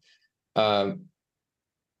happened. Um,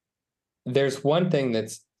 there's one thing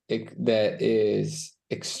that is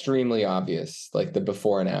extremely obvious, like the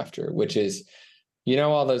before and after, which is,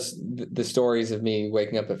 all those the stories of me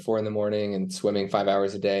waking up at 4 a.m. and swimming 5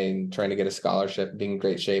 hours a day and trying to get a scholarship, being in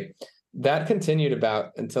great shape. That continued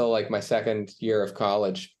about until like my second year of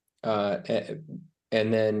college, and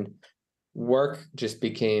then work just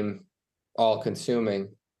became all consuming,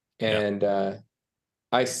 Yeah. and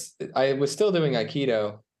I was still doing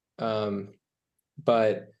Aikido,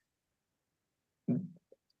 but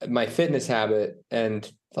my fitness habit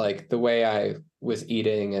and like the way I was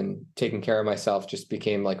eating and taking care of myself just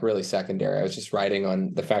became like really secondary. I was just riding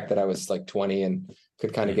on the fact that I was like 20 and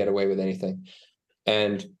could kind of get Mhm. away with anything.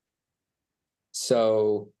 And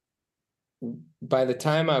so by the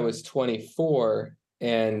time I was 24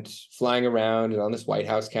 and flying around and on this White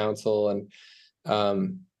House Council and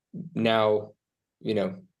now, you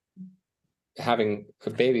know, having a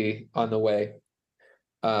baby on the way,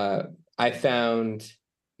 uh, I found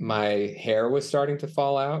my hair was starting to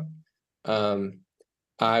fall out. Um,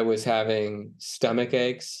 I was having stomach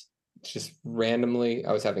aches just randomly.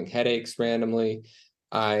 I was having headaches randomly.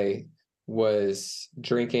 I was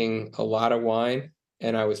drinking a lot of wine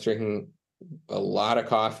and I was drinking a lot of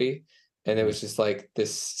coffee. And it Mm. was just like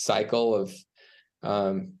this cycle of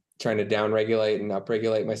trying to downregulate and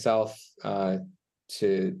upregulate myself and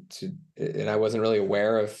I wasn't really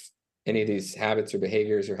aware of any of these habits or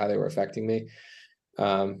behaviors or how they were affecting me.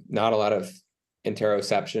 Not a lot of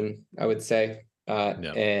interoception, I would say.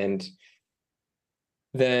 Yeah.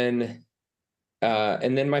 Then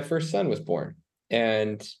and then my first son was born,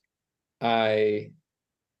 and I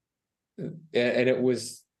and it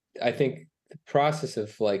was, I think, the process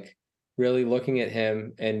of like really looking at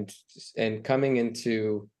him and coming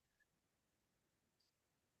into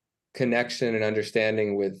connection and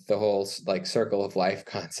understanding with the whole like circle of life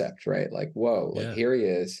concept, right? Like, whoa, like Yeah. here he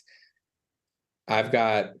is. I've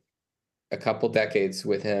got a couple decades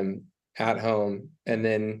with him at home, and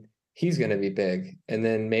then he's going to be big, and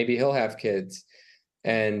then maybe he'll have kids.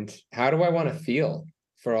 And how do I want to feel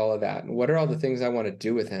for all of that? And what are all the things I want to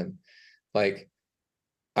do with him? Like,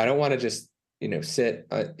 I don't want to just, sit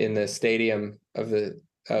in the stadium of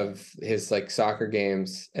his like soccer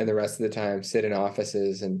games and the rest of the time sit in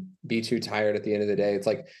offices and be too tired at the end of the day. It's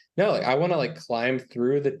like, no, like I want to like climb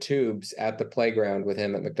through the tubes at the playground with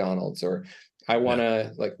him at McDonald's, or I want Yeah.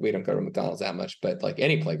 to like, we don't go to McDonald's that much, but like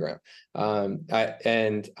any playground. I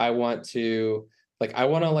want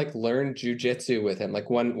to like learn jujitsu with him.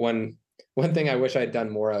 Like one thing I wish I'd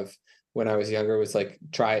done more of when I was younger was like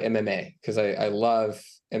try MMA, because I love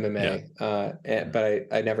Yeah. MMA, but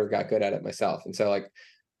I never got good at it myself. And so like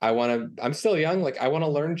I'm still young, like I want to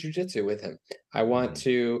learn jujitsu with him. I want Mhm.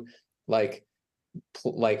 to like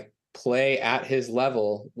play at his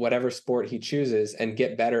level, whatever sport he chooses, and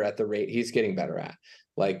get better at the rate he's getting better at.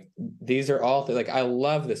 Like these are all like I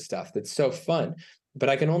love this stuff. That's so fun, but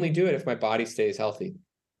I can only do it if my body stays healthy.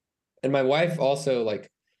 And my wife also like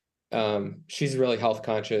she's really health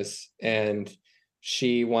conscious, and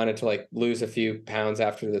she wanted to like lose a few pounds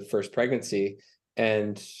after the first pregnancy.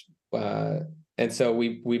 And uh and so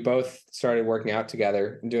we both started working out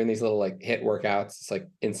together and doing these little like hit workouts. It's like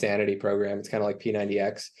Insanity program. It's kind of like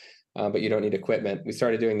P90X, but you don't need equipment. We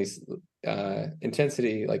started doing these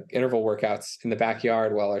intensity like interval workouts in the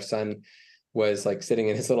backyard while our son was like sitting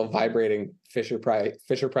in his little vibrating Fisher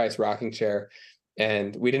Price rocking chair.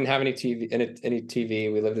 And we didn't have any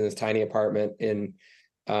TV. We lived in this tiny apartment and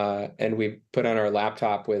we put on our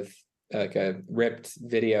laptop with like a ripped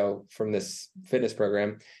video from this fitness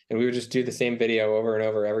program, and we would just do the same video over and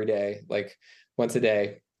over every day, like once a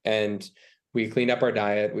day. And we cleaned up our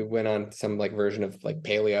diet. We went on some like version of like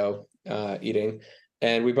paleo eating,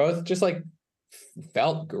 and we both just like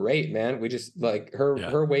felt great, man. We just like Yeah.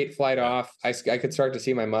 her weight flight Yeah. off. I could start to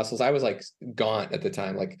see my muscles. I was like gaunt at the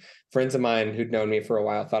time. Like friends of mine who'd known me for a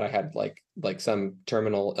while thought I had like some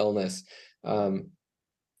terminal illness um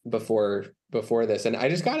before this. And I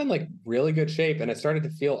just got in like really good shape, and I started to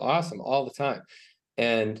feel awesome all the time.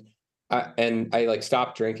 And I like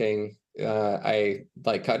stopped drinking. I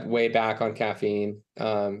like cut way back on caffeine.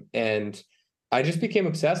 And I just became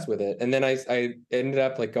obsessed with it. And then I ended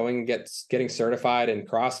up like going and getting certified in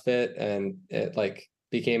CrossFit, and it like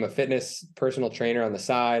became a fitness personal trainer on the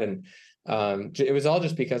side. And it was all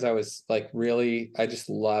just because I was like really, I just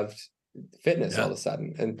loved fitness all Yeah. of a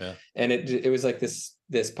sudden. And Yeah. it was like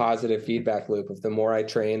this positive feedback loop of the more I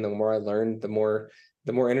train, the more I learn, the more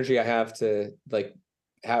energy I have to like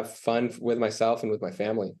have fun with myself and with my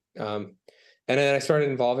family. And then I started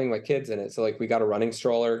involving my kids in it. So like we got a running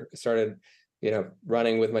stroller. I started,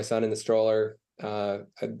 running with my son in the stroller.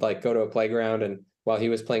 I'd like go to a playground, and while he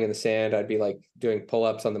was playing in the sand, I'd be like doing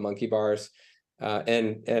pull-ups on the monkey bars.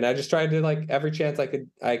 And I just tried to like every chance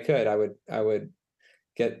I would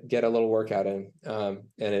get a little workout in. And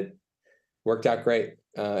it worked out great.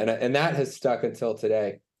 And that has stuck until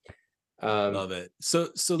today. Um, Love it.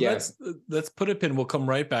 So yeah. let's put a pin. We'll come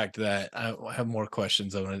right back to that. I have more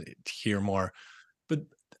questions. I want to hear more, but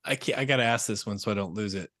I got to ask this one so I don't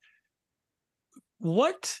lose it.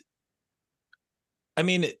 What? I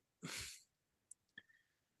mean,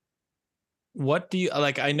 what do you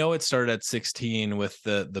like? I know it started at 16 with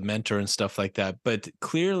the mentor and stuff like that, but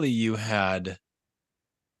clearly you had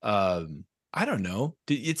I don't know.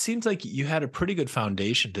 It seems like you had a pretty good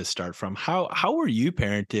foundation to start from. How were you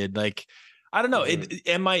parented? Like, I don't know.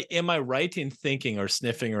 Mhm. Am I right in thinking or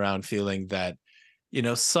sniffing around feeling that,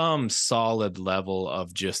 some solid level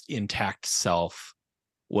of just intact self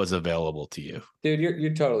was available to you? Dude,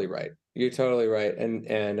 you're totally right. You're totally right.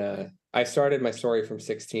 And I started my story from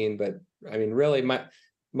 16, but I mean, really,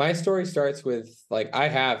 my story starts with like I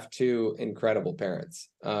have two incredible parents.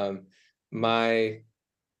 My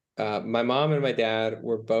my mom and my dad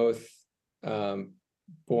were both um,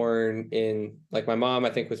 born in like my mom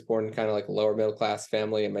I think was born in kind of like a lower middle class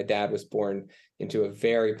family, and my dad was born into a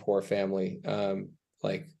very poor family,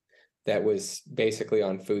 like that was basically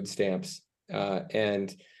on food stamps.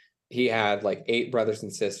 And he had like eight brothers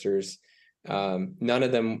and sisters. None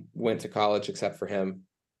of them went to college except for him.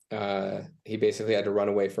 He basically had to run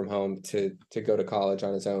away from home to go to college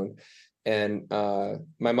on his own. And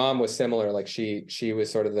my mom was similar. Like she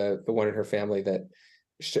was sort of the one in her family that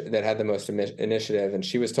had the most initiative, and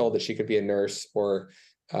she was told that she could be a nurse or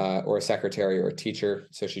or a secretary or a teacher.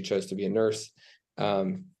 So she chose to be a nurse.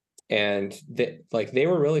 And they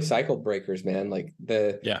were really cycle breakers, man. Like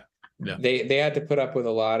Yeah. Yeah. they had to put up with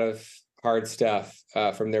a lot of hard stuff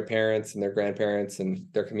from their parents and their grandparents and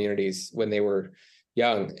their communities when they were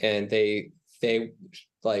young, and they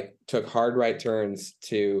like took hard right turns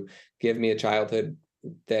to give me a childhood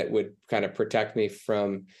that would kind of protect me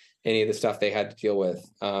from any of the stuff they had to deal with.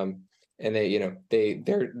 And they, you know,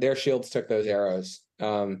 their shields took those arrows.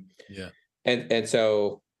 Yeah. And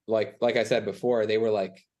so like I said before, they were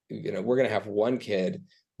like, you know, we're gonna have one kid.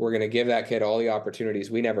 We're gonna give that kid all the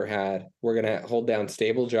opportunities we never had. We're gonna hold down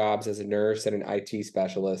stable jobs as a nurse and an IT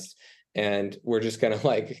specialist, and we're just gonna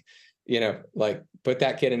like, you know, like put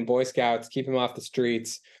that kid in Boy Scouts, keep him off the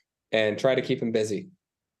streets, and try to keep him busy.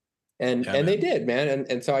 Yeah, And they man. did, man.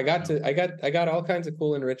 And so I got Yeah. to I got all kinds of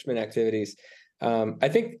cool enrichment activities. I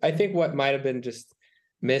think what might have been just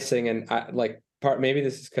missing, and maybe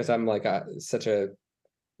this is because I'm like such a,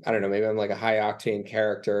 I don't know, maybe I'm like a high octane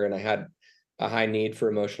character and I had a high need for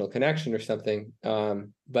emotional connection or something.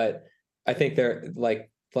 But I think they're like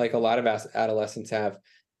a lot of adolescents have,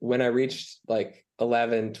 when I reached like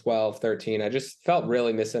 11, 12, 13, I just felt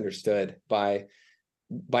really misunderstood by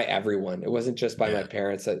everyone. It wasn't just by my Yeah.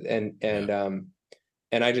 parents. Yeah.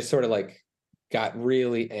 And I just sort of like got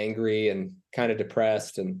really angry and kind of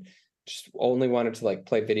depressed and just only wanted to like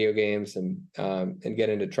play video games and get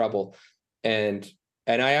into trouble. And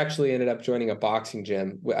I actually ended up joining a boxing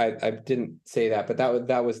gym. I didn't say that, but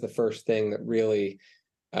that was the first thing that really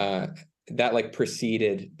that like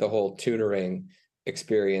preceded the whole tutoring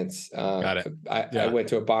experience. Got it. I Yeah. went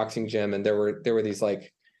to a boxing gym, and there were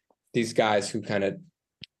these guys who kind of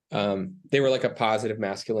they were like a positive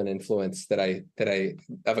masculine influence that I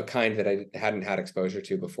of a kind that I hadn't had exposure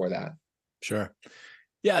to before that. Sure.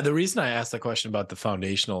 Yeah, the reason I asked the question about the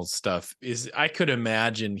foundational stuff is I could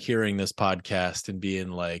imagine hearing this podcast and being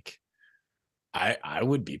like, I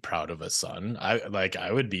would be proud of a son.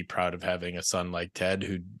 I would be proud of having a son like Ted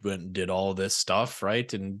who went and did all this stuff,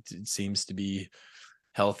 right? And it seems to be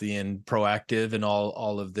healthy and proactive and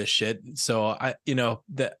all of this shit. So I, you know,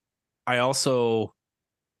 that I also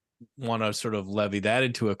want to sort of levy that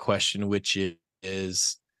into a question, which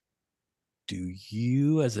is, do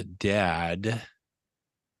you as a dad,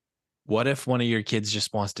 what if one of your kids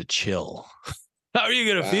just wants to chill? How are you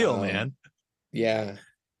going to feel, Wow. man? Yeah.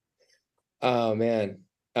 Oh man.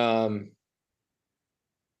 Um,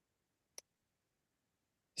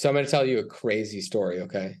 so I'm going to tell you a crazy story.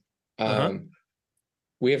 Okay. Uh-huh. Um,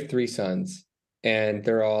 we have three sons, and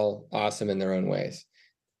they're all awesome in their own ways.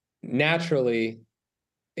 Naturally,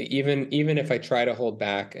 even if I try to hold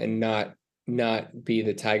back and not be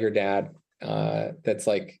the tiger dad that's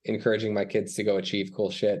like encouraging my kids to go achieve cool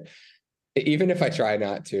shit, even if I try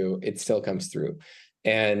not to, it still comes through.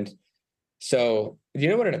 And so, do you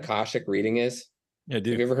know what an Akashic reading is? Yeah, Have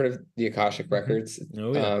dude. you ever heard of the Akashic Mm-hmm. records?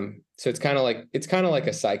 Oh yeah. So it's kind of like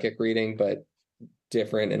a psychic reading, but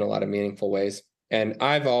different in a lot of meaningful ways. And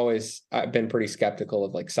I've been pretty skeptical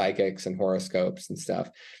of like psychics and horoscopes and stuff.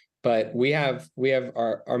 But we have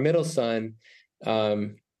our middle son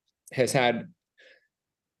has had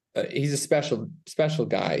he's a special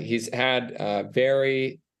guy. He's had a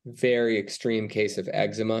very extreme case of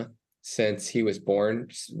eczema since he was born.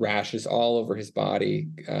 Just rashes all over his body,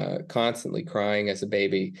 constantly crying as a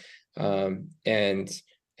baby, and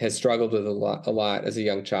has struggled with a lot as a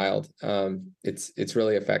young child. It's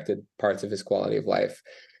really affected parts of his quality of life,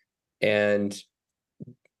 and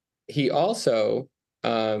he also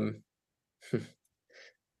um,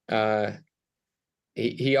 uh,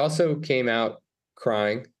 he also came out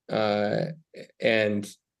crying and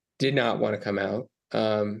did not want to come out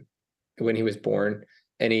when he was born.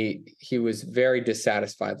 And he was very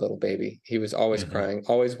dissatisfied little baby. He was always Mm-hmm. crying,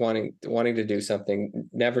 always wanting to do something,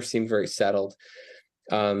 never seemed very settled.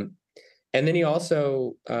 Um, and then he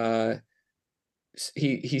also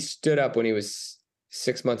he stood up when he was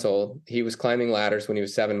 6 months old. He was climbing ladders when he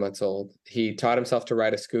was 7 months old. He taught himself to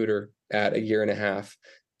ride a scooter at a year and a half.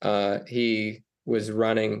 He was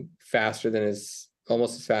running faster than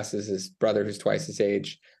almost as fast as his brother, who's twice his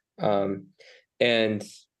age. Um, and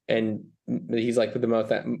and he's like one of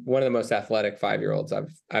the most athletic 5-year-olds I've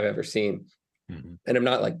ever seen. Mm-hmm. And I'm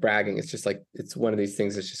not like bragging. It's just like it's one of these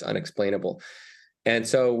things that's just unexplainable. And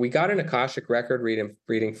so we got an Akashic record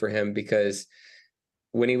reading for him because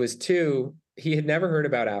when he was 2, he had never heard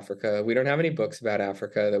about Africa. We don't have any books about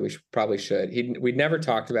Africa that probably should. We'd never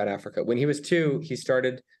talked about Africa. When he was 2, he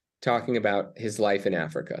started talking about his life in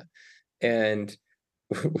Africa. And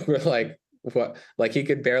we're like, what? Like he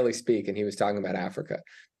could barely speak and he was talking about Africa.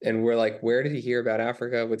 and we're like, where did he hear about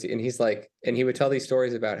Africa? And he's like, and he would tell these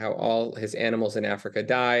stories about how all his animals in Africa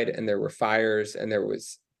died, and there were fires, and there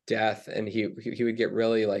was death, and he would get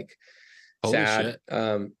really like Holy sad. shit.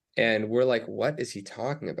 And we're like, what is he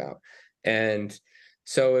talking about? And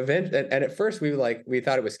so and at first we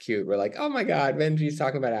thought it was cute. We're like, oh my God, Benji's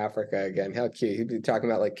talking about Africa again. How cute. He'd be talking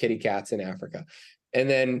about like kitty cats in Africa. And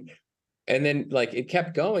then like it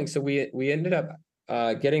kept going. So we ended up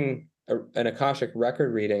getting an Akashic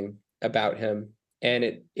record reading about him.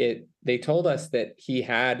 And they told us that he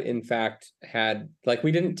had in fact had, like,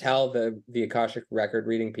 we didn't tell the Akashic record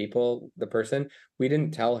reading people, the person, we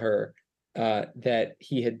didn't tell her that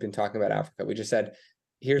he had been talking about Africa. We just said,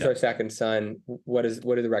 here's Yeah. our second son. What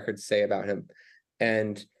do the records say about him?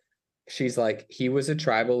 And she's like, he was a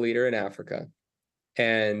tribal leader in Africa.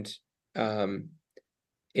 And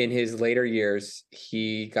in his later years,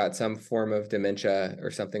 he got some form of dementia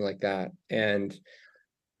or something like that. And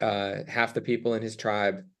half the people in his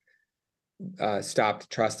tribe stopped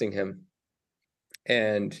trusting him.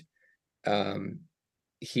 And the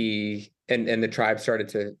tribe started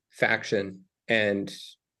to faction and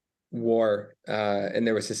war, and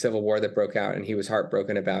there was a civil war that broke out, and he was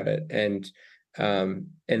heartbroken about it. And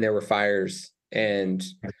there were fires, and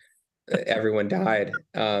everyone died.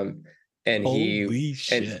 And Holy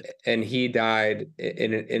shit. he died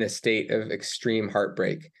in a state of extreme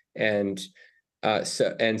heartbreak. And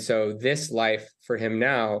so this life for him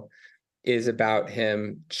now is about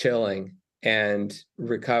him chilling and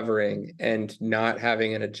recovering and not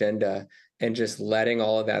having an agenda, and just letting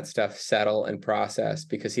all of that stuff settle and process,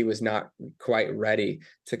 because he was not quite ready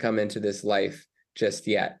to come into this life just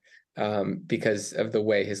yet, because of the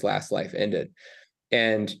way his last life ended.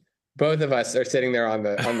 And both of us are sitting there on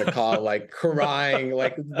the call, like crying,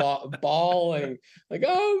 like bawling, like,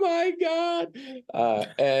 oh my God.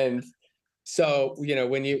 And so,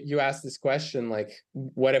 when you ask this question, like,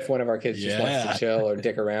 what if one of our kids just wants to Yeah, chill or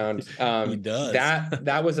dick around? he does.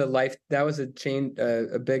 That was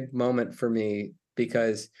a big moment for me,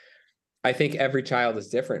 because I think every child is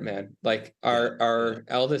different, man. Like Yeah. our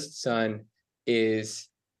eldest son is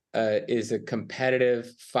a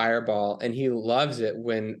competitive fireball, and he loves it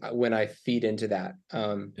when I feed into that.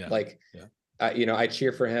 Yeah. Like, Yeah. I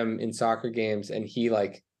cheer for him in soccer games, and he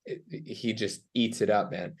just eats it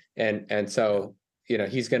up, man. And Yeah. so,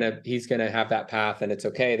 he's gonna have that path, and it's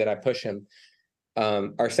okay that I push him.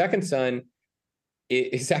 Our second son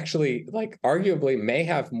is actually, like, arguably may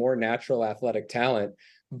have more natural athletic talent,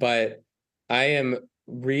 but I am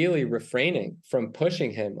really refraining from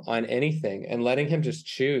pushing him on anything and letting him just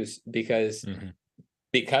choose, because Mhm.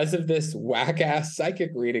 of this whack ass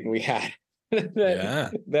psychic reading we had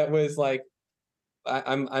that Yeah. was like,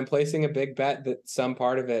 I'm placing a big bet that some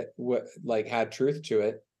part of it like had truth to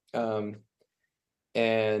it. Um,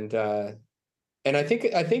 and I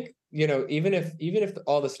think even if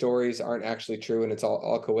all the stories aren't actually true and it's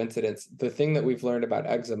all coincidence, the thing that we've learned about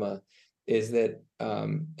eczema is that,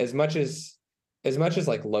 as much as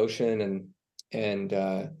like lotion and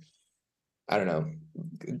I don't know,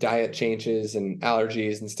 diet changes and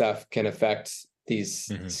allergies and stuff can affect these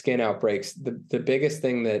Mhm. skin outbreaks, the biggest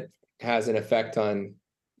thing that has an effect on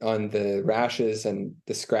the rashes and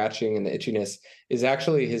the scratching and the itchiness is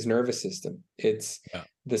actually his nervous system. It's Yeah.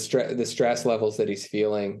 the stress levels that he's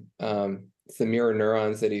feeling. It's the mirror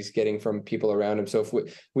neurons that he's getting from people around him. So if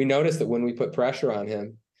we notice that when we put pressure on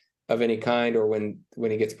him of any kind, or when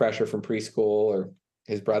he gets pressure from preschool or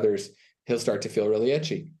his brothers, he'll start to feel really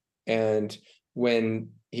itchy. And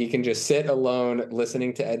when he can just sit alone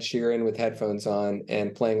listening to Ed Sheeran with headphones on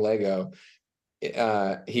and playing Lego,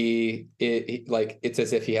 like, it's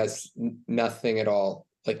as if he has nothing at all,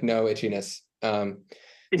 like no itchiness. So I'm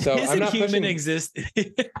Isn't not human pushing. exist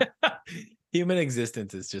human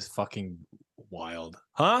existence is just fucking wild,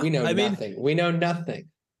 huh? We know I mean, nothing. We know nothing.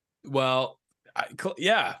 well,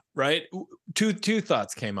 yeah, right. Two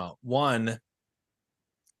thoughts came out. One,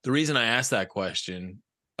 the reason I asked that question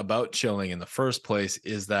about chilling in the first place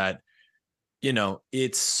is that,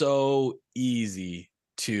 it's so easy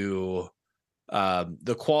to,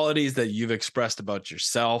 the qualities that you've expressed about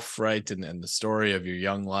yourself, right? And the story of your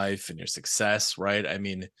young life and your success, right? I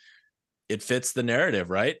mean, it fits the narrative,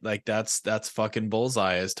 right? Like that's fucking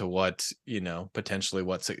bullseye as to what, potentially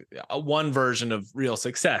what's one version of real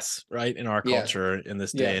success, right? In our Yeah, culture in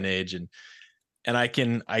this day yeah, and age. And I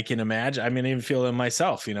can imagine, I mean, I even feel it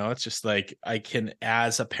myself, it's just like, I can,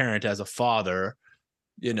 as a parent, as a father,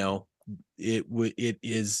 you know,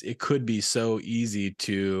 it could be so easy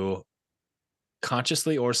to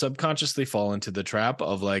consciously or subconsciously fall into the trap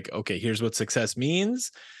of like, okay, here's what success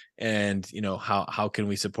means. And how can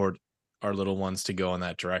we support our little ones to go in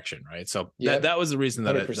that direction, right? So Yep. that was the reason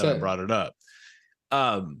that I 100%. brought it up.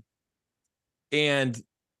 Um, and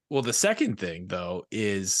well, the second thing though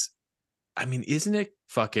is, I mean, isn't it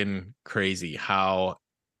fucking crazy how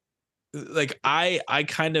like I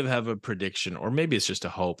kind of have a prediction, or maybe it's just a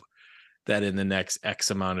hope, that in the next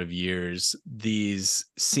X amount of years, these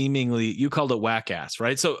seemingly, you called it whack ass,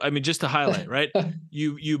 right? So I mean, just to highlight, right?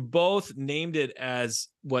 You both named it as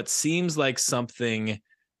what seems like something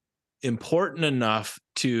important enough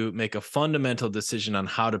to make a fundamental decision on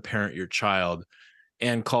how to parent your child,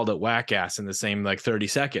 and called it whack ass in the same like 30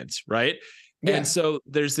 seconds, right? And Yeah. so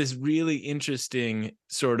there's this really interesting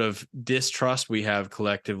sort of distrust we have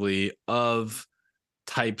collectively of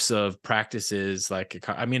types of practices. Like,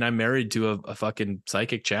 I mean, I'm married to a fucking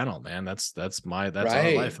psychic channel, man. That's our life.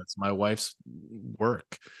 Right. That's my wife's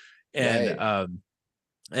work. And Right.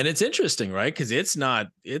 and it's interesting, right? Because it's not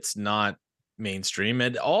mainstream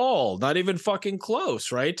at all, not even fucking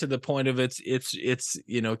close, right? To the point of it's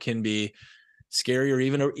can be scary or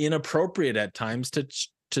even inappropriate at times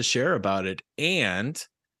to share about it. And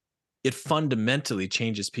it fundamentally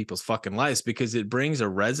changes people's fucking lives because it brings a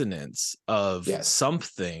resonance of Yes.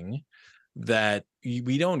 something that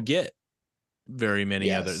we don't get very many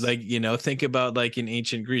other, Yes. like, think about like in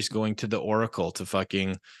ancient Greece going to the oracle to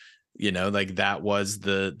fucking, like that was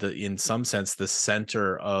the in some sense the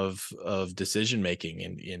center of decision making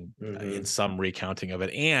in Hmm. some recounting of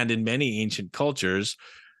it. And in many ancient cultures,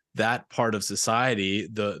 that part of society,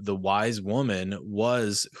 the wise woman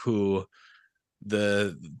was who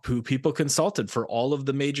people consulted for all of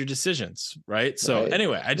the major decisions, right? So Right.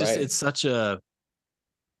 anyway, I just, Right. it's such a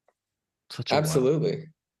wild. Absolutely.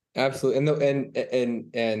 Absolutely.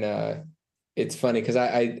 And it's funny because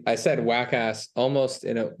I said whack ass almost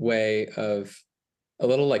in a way of a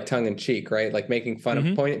little like tongue in cheek, right? Like making fun of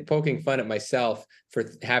Mhm. poking fun at myself for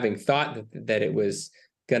having thought that it was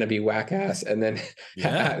going to be whack ass, and then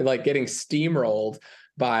Yeah. like getting steamrolled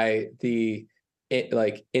by the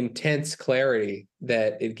like intense clarity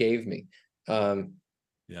that it gave me. Um,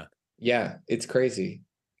 Yeah. yeah, it's crazy.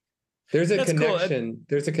 That's cool.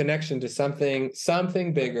 There's a connection to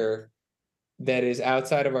something bigger that is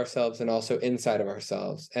outside of ourselves and also inside of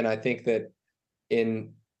ourselves. And I think that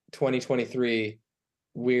in 2023,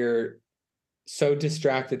 we're so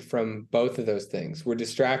distracted from both of those things. We're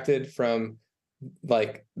distracted from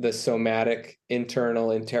like the somatic, internal,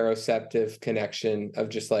 interoceptive connection of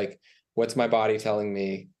just like, what's my body telling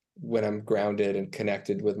me when I'm grounded and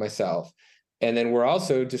connected with myself? And then we're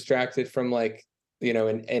also distracted from like,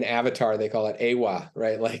 in Avatar, they call it Awa,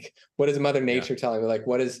 right? Like, what is Mother Yeah. Nature telling me? Like,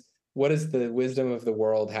 what does the wisdom of the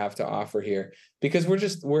world have to offer here? Because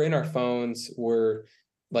we're in our phones. We're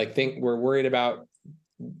worried about,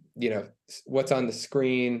 what's on the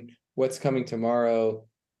screen, what's coming tomorrow.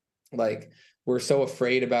 Like, we're so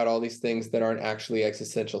afraid about all these things that aren't actually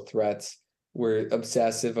existential threats. We're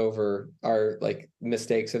obsessive over our like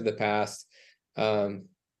mistakes of the past. Um,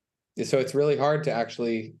 so it's really hard to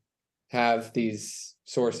actually have these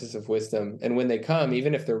sources of wisdom. And when they come,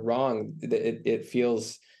 even if they're wrong, it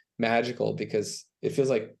feels magical because it feels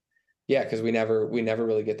like, yeah, because we never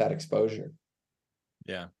really get that exposure.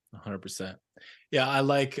 Yeah. 100%. Yeah. I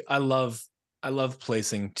love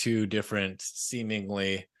placing two different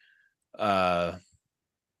seemingly, uh,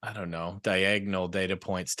 I don't know, diagonal data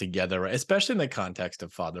points together, right? Especially in the context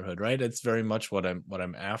of fatherhood, right? It's very much what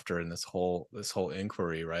I'm after in this whole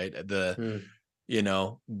inquiry, right? Hmm. You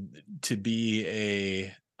know, to be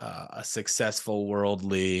a successful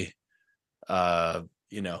worldly uh,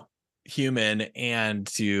 you know, human, and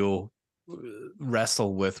to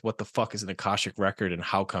wrestle with what the fuck is an Akashic record and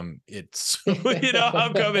how come it's how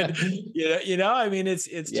come it, I mean, it's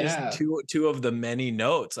just Yeah. two of the many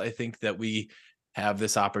notes I think that we have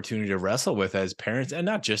this opportunity to wrestle with as parents, and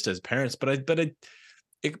not just as parents, but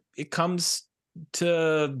it comes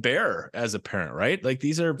to bear as a parent, right? Like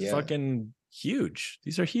these are Yeah. fucking huge.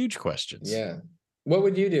 These are huge questions. Yeah. What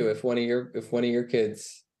would you do if one of your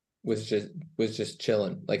kids was just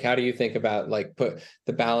chilling? Like, how do you think about like put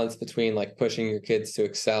the balance between like pushing your kids to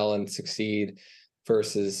excel and succeed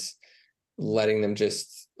versus letting them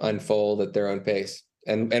just unfold at their own pace?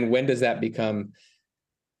 And when does that become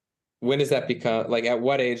like, at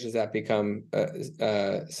what age does that become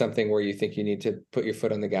something where you think you need to put your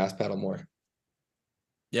foot on the gas pedal more?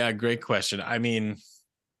 Yeah, great question. I mean,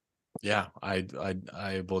 yeah,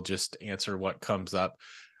 I will just answer what comes up.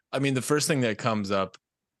 I mean, the first thing that comes up,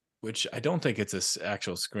 which I don't think it's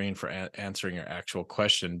actual screen for answering your actual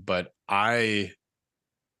question, but I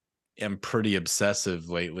am pretty obsessive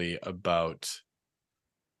lately about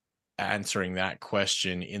answering that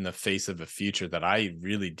question in the face of a future that I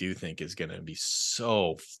really do think is going to be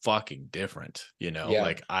so fucking different. Yeah.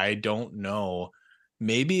 Like, I don't know.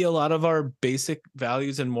 Maybe a lot of our basic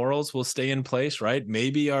values and morals will stay in place, right?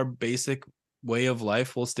 Maybe our basic way of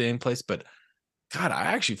life will stay in place, but God, I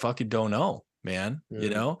actually fucking don't know, man.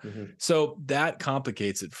 Mm-hmm. So that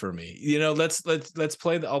complicates it for me. Let's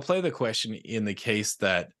play I'll play the question in the case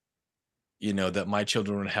that, that my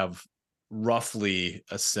children would have roughly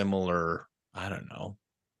a similar, I don't know,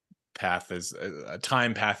 path as a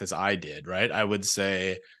time path as I did, right? I would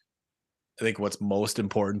say I think what's most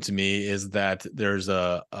important to me is that there's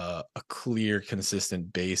a clear,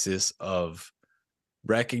 consistent basis of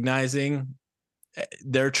recognizing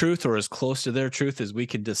their truth, or as close to their truth as we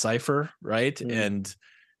can decipher, right? Mm.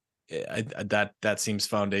 And that seems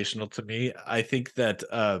foundational to me. I think that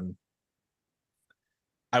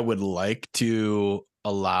I would like to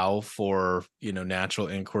allow for, natural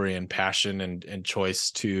inquiry and passion and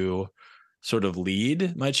choice to sort of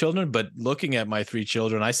lead my children. But looking at my three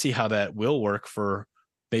children, I see how that will work for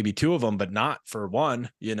maybe two of them, but not for one.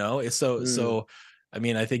 It's so. Mm. I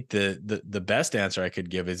mean, I think the best answer I could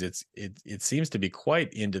give is it seems to be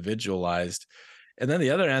quite individualized. And then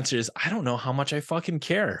the other answer is I don't know how much I fucking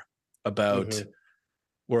care about Mm-hmm.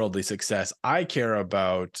 worldly success. I care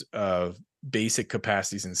about basic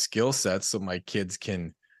capacities and skill sets so my kids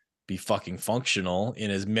can be fucking functional in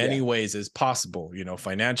as many Yeah. ways as possible,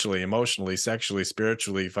 financially, emotionally, sexually,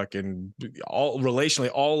 spiritually, fucking all relationally,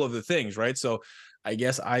 all of the things, right? So I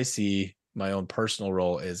guess I see my own personal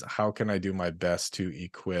role is how can I do my best to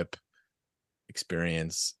equip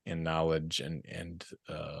experience and knowledge and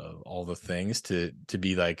all the things to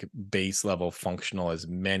be like base level functional as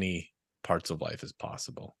many parts of life as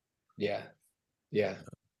possible. Yeah. Yeah.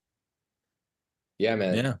 Yeah,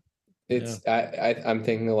 man. Yeah. Yeah. I'm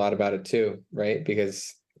thinking a lot about it too, right?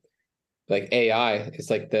 Because like AI is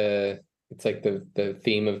like the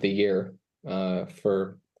theme of the year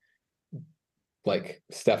for like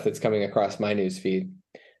stuff that's coming across my news feed.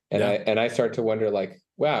 And Yeah. I start to wonder like,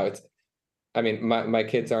 wow, it's I mean, my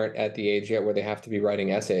kids aren't at the age yet where they have to be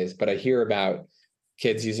writing essays, but I hear about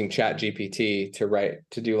kids using Chat GPT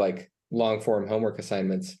to do like long form homework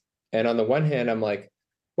assignments. And on the one hand, I'm like,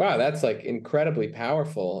 wow, that's like incredibly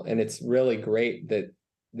powerful. And it's really great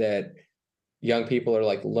that young people are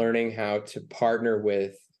like learning how to partner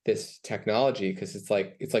with this technology because it's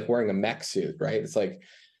like wearing a mech suit, right? It's like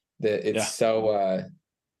the Yeah.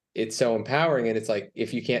 it's so empowering, and it's like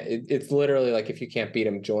if you can't it's literally like if you can't beat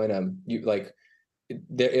them, join them. You like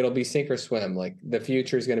it'll be sink or swim. Like the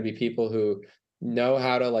future is going to be people who know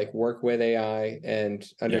how to like work with AI and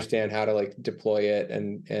Yeah. understand how to like deploy it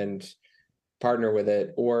and partner with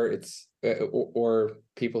it, or or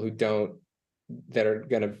people who don't, that are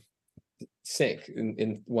going to sink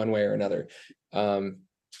in one way or another. Um,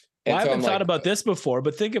 Well, and I so haven't I'm thought like, about this before,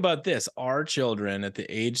 but think about this. Our children at the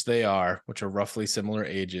age they are, which are roughly similar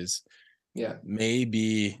ages, yeah, may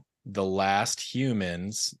be the last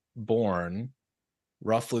humans born,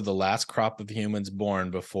 roughly the last crop of humans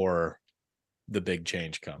born before the big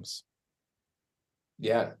change comes.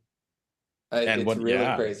 yeah, And it's what, really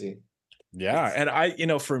yeah, crazy. yeah. It's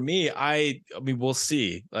And for me, I mean, we'll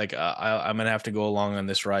see. Like, I'm going to have to go along on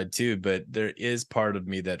this ride too, but there is part of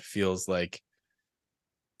me that feels like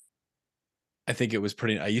I think it was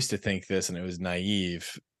pretty I used to think this and it was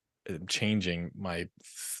naive. I'm changing my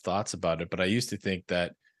thoughts about it, but I used to think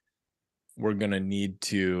that we're going to need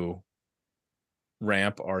to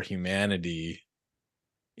ramp our humanity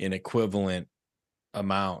in equivalent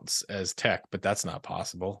amounts as tech, but that's not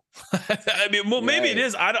possible. I mean, well, maybe it right.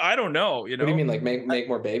 is. I don't know, What do you mean, like make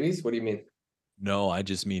more babies? What do you mean? No, I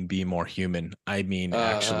just mean be more human. I mean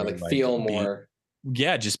actually Like like feel be more.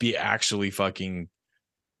 yeah, just be actually fucking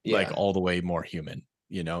like Yeah, all the way more human,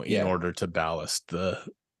 in yeah, order to ballast the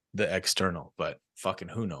external. But fucking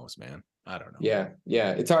who knows, man? I don't know. yeah,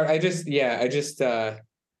 yeah. It's hard. I just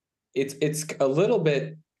it's a little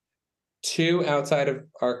bit too outside of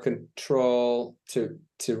our control to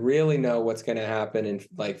really know what's going to happen in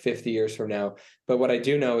like 50 years from now. But what I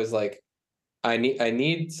do know is like I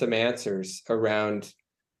need some answers around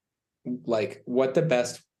like what the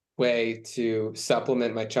best way to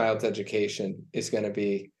supplement my child's education is going to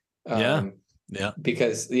be. Yeah. Um, Yeah.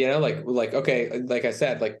 because like okay, like I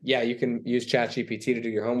said, like yeah, you can use Chat GPT to do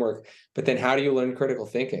your homework, but then how do you learn critical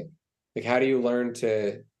thinking? Like how do you learn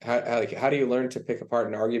to how do you learn to pick apart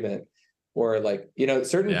an argument? Or like,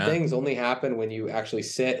 certain Yeah. things only happen when you actually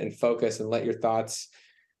sit and focus and let your thoughts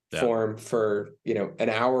Yeah. form for an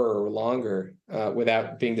hour or longer,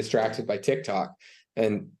 without being distracted by TikTok.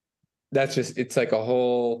 And that's just it's like a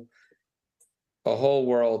whole a whole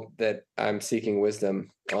world that I'm seeking wisdom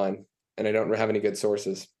on, and I don't have any good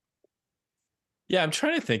sources. Yeah, I'm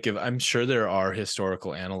trying to think of. I'm sure there are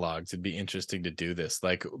historical analogs. It'd be interesting to do this.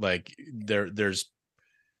 Like there's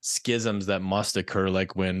schisms that must occur,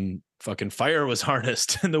 like when fucking fire was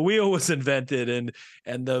harnessed and the wheel was invented,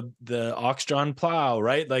 and the ox-drawn plow,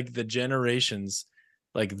 right? Like the generations,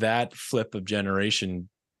 like that flip of generation,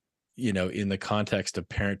 in the context of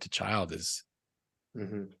parent to child is,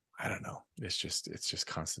 Mm-hmm. I don't know. It's just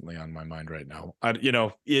constantly on my mind right now.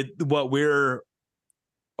 What we're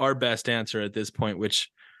our best answer at this point, which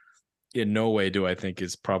in no way do I think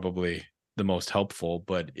is probably the most helpful,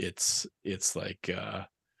 but it's like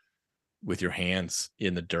with your hands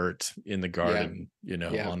in the dirt, in the Yeah. garden,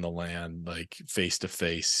 Yeah. on the land, like face to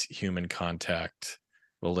face, human contact,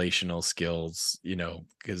 relational skills,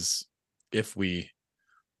 because if we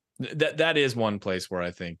that is one place where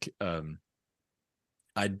I think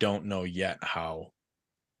I don't know yet how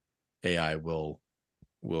AI will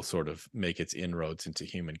sort of make its inroads into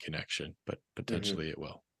human connection, but Mm-hmm. potentially it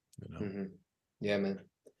will. Mm-hmm. Yeah, man.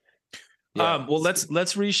 Yeah. Well, let's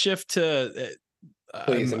reshift to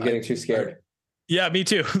Please, I'm getting too scared. yeah, me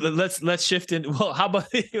too. Let's shift in. Well, how about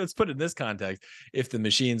let's put it in this context? If the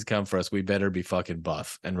machines come for us, we better be fucking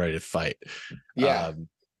buff and ready to fight. Yeah. Um,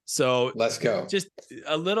 so Let's go. just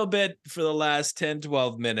a little bit for the last 10,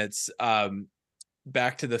 12 minutes.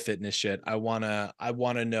 Back to the fitness shit. I wanna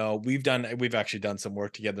know. We've actually done some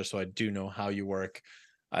work together, so I do know how you work.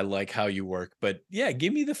 I like how you work. But yeah,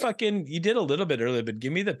 give me the fucking you did a little bit earlier, but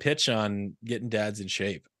give me the pitch on getting dads in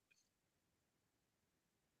shape.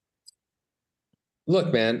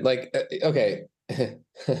 Look, man, like, okay.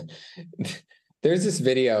 There's this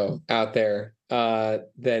video out there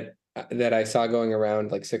that I saw going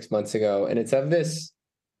around like 6 months ago, and it's of this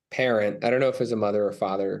parent. I don't know if it was a mother or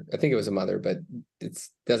father. I think it was a mother, but it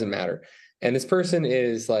doesn't matter. And this person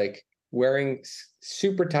is like wearing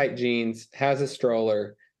super tight jeans, has a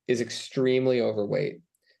stroller, is extremely overweight,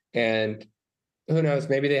 and who knows,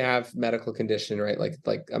 maybe they have medical condition, right? Like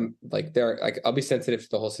they're like, I'll be sensitive to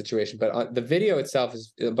the whole situation, but the video itself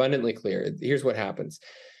is abundantly clear. Here's what happens.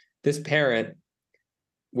 This parent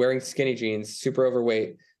wearing skinny jeans, super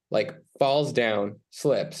overweight, like falls down,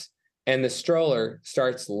 slips, and the stroller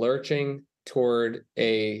starts lurching toward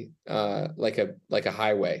a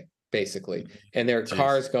highway, basically. And there are Jeez.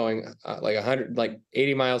 cars going like 100, like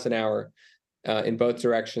 80 miles an hour in both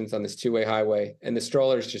directions on this two-way highway, and the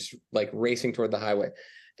stroller is just like racing toward the highway.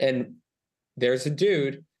 And there's a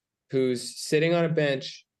dude who's sitting on a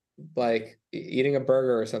bench, like eating a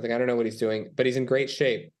burger or something. I don't know what he's doing, but he's in great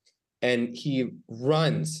shape. And he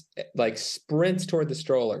runs, like sprints toward the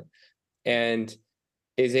stroller, and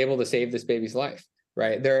is able to save this baby's life.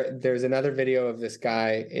 Right there's another video of this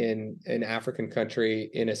guy in an African country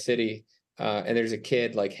in a city, and there's a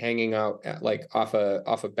kid like hanging out like off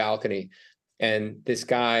a balcony, and this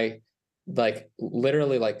guy like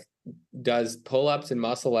literally like does pull-ups and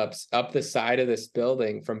muscle-ups up the side of this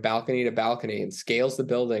building from balcony to balcony and scales the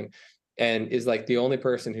building, and is like the only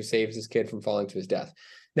person who saves this kid from falling to his death.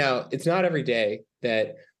 Now, it's not every day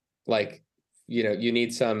that, like, you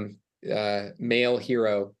need some male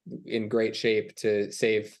hero in great shape to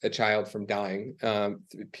save a child from dying,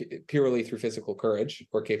 purely through physical courage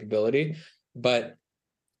or capability. But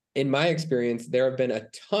in my experience, there have been a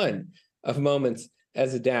ton of moments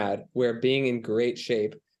as a dad where being in great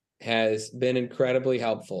shape has been incredibly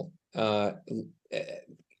helpful.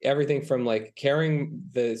 Everything from like carrying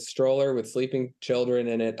the stroller with sleeping children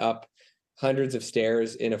in it up hundreds of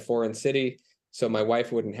stairs in a foreign city so my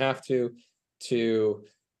wife wouldn't have to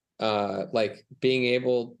like being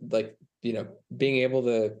able, like, being able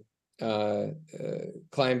to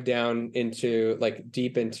climb down into like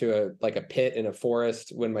deep into a pit in a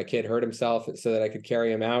forest when my kid hurt himself so that I could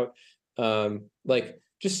carry him out. Like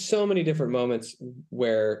just so many different moments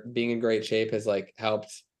where being in great shape has like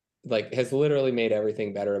helped, like has literally made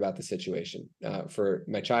everything better about the situation, for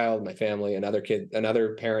my child, my family,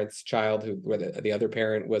 another parent's child where the other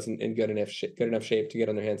parent wasn't in good enough shape to get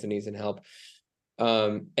on their hands and knees and help.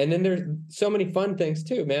 And then there's so many fun things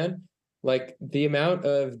too, man. Like the amount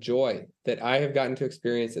of joy that I have gotten to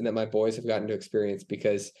experience and that my boys have gotten to experience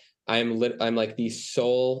because I'm like the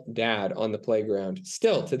sole dad on the playground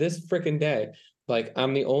still to this freaking day. Like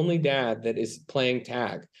I'm the only dad that is playing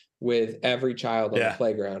tag with every child on the Yeah.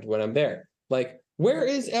 playground when I'm there. Like, where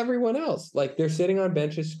is everyone else? Like they're sitting on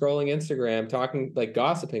benches scrolling Instagram, talking, like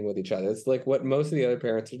gossiping with each other. It's like what most of the other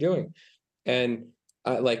parents are doing. And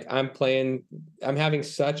like I'm having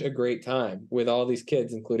such a great time with all these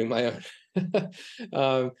kids, including my own.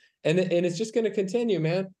 um, and it's just going to continue,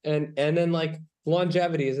 man. And then like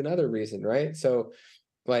longevity is another reason, right? So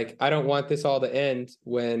like I don't want this all to end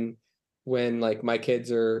when like my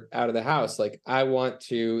kids are out of the house. Like I want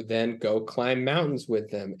to then go climb mountains with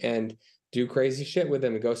them and do crazy shit with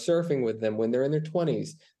them and go surfing with them when they're in their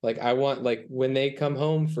 20s. Like I want like when they come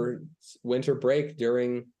home for winter break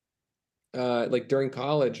during like during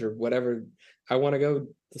college or whatever, I want to go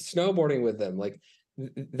snowboarding with them. Like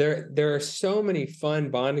there are so many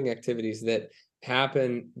fun bonding activities that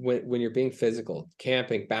happen when you're being physical,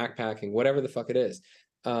 camping, backpacking, whatever the fuck it is.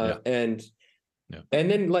 Yeah. And Yeah. and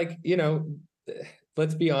then like, you know,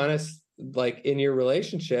 let's be honest, like in your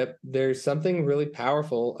relationship, there's something really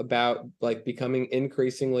powerful about like becoming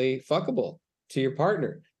increasingly fuckable to your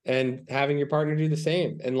partner and having your partner do the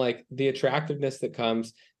same. And like the attractiveness that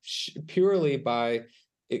comes purely by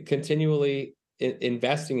continually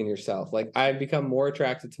investing in yourself. Like I become more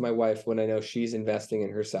attracted to my wife when I know she's investing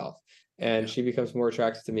in herself. And Yeah. she becomes more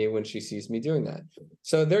attracted to me when she sees me doing that.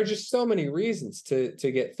 So there are just so many reasons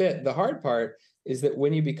to get fit. The hard part is that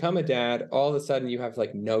when you become a dad, all of a sudden you have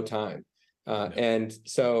like no time. Yeah.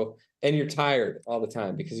 And you're tired all the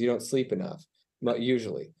time because you don't sleep enough,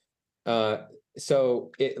 usually. Uh,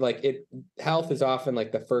 so health is often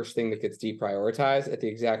like the first thing that gets deprioritized at the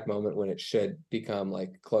exact moment when it should become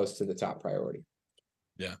like close to the top priority.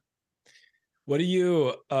 Yeah. What do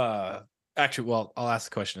you actually, well, I'll ask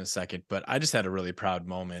the question in a second, but I just had a really proud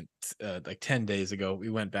moment like 10 days ago. We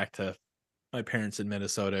went back to my parents in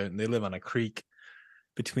Minnesota, and they live on a creek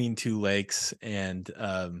between two lakes, and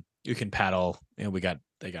you can paddle. You know,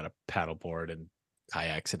 they got a paddle board and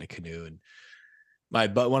kayaks and a canoe, and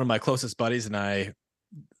one of my closest buddies and I,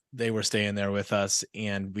 they were staying there with us,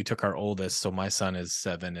 and we took our oldest. So my son is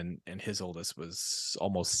 7, and his oldest was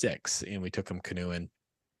almost 6, and we took him canoeing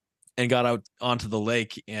and got out onto the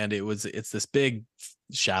lake, and it's this big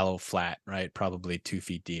shallow flat, right, probably 2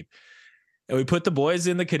 feet deep, and we put the boys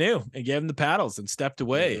in the canoe and gave them the paddles and stepped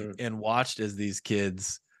away Mm-hmm. and watched as these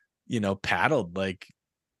kids, paddled like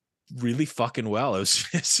really fucking well. It was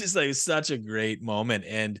it's just like such a great moment.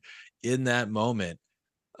 And in that moment,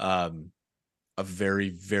 um a very,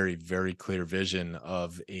 very, very clear vision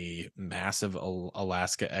of a massive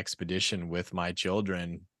Alaska expedition with my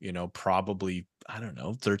children, probably, I don't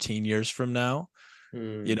know, 13 years from now.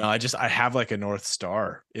 Mm. I have like a North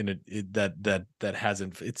Star in that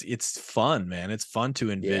hasn't, it's fun, man. It's fun to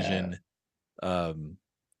Yeah. envision. Um,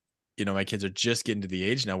 my kids are just getting to the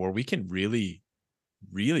age now where we can really,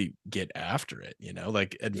 really get after it.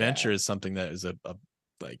 Like adventure Yeah. is something that is a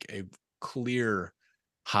like a clear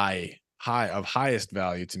high of highest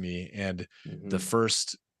value to me. And the Mm-hmm.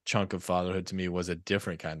 first chunk of fatherhood to me was a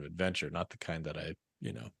different kind of adventure, not the kind that I,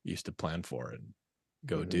 used to plan for and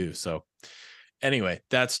go Mm-hmm. do. So anyway,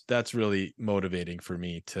 that's really motivating for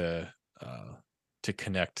me to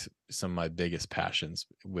connect some of my biggest passions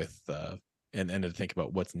with and to think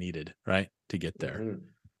about what's needed, right, to get there Mm-hmm.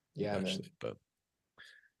 Yeah, man. eventually. But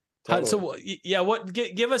how so Totally. yeah,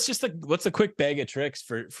 give us just what's a quick bag of tricks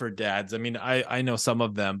for dads? I mean, I know some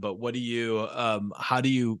of them, but what do you how do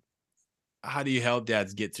you help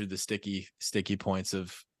dads get through the sticky points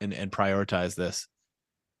of and prioritize this?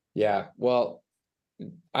 Yeah. Well,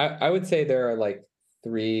 I would say there are like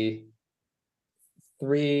three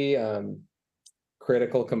three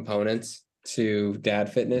critical components to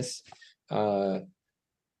dad fitness. Uh,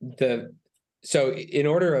 the so in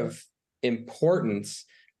order of importance,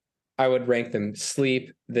 I would rank them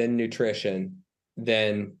sleep, then nutrition,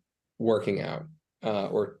 then working out,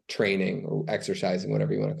 or training or exercising,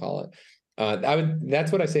 whatever you want to call it.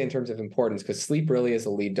 That's what I say in terms of importance, because sleep really is a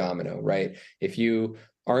lead domino, right? If you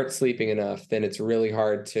aren't sleeping enough, then it's really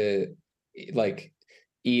hard to like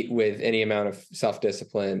eat with any amount of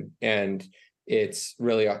self-discipline, and it's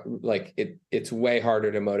really it's way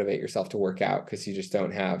harder to motivate yourself to work out because you just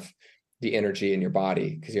don't have the energy in your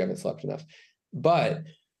body because you haven't slept enough. But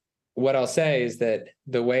what I'll say is that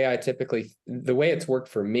the way it's worked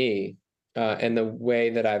for me, and the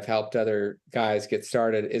way that I've helped other guys get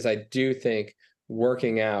started, is I do think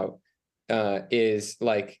working out is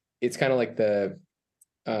like, it's kind of like the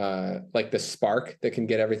spark that can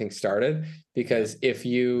get everything started. Yeah. Because Yeah.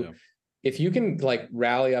 if you can like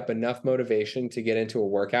rally up enough motivation to get into a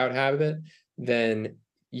workout habit, then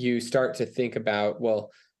you start to think about,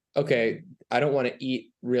 well, okay, I don't want to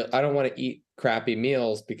eat crappy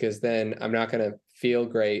meals, because then I'm not going to feel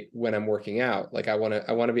great when I'm working out. Like I want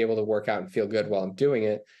to be able to work out and feel good while I'm doing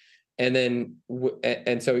it. And then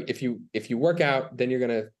and so if you work out, then you're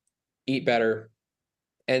going to eat better.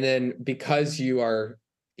 And then because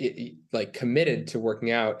like committed to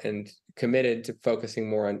working out and committed to focusing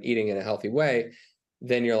more on eating in a healthy way,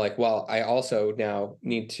 then you're like, well, I also now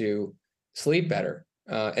need to sleep better.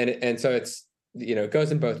 And so it's, it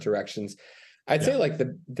goes in both directions. I'd say Yeah. like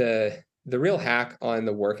the real hack on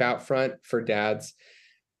the workout front for dads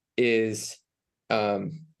is,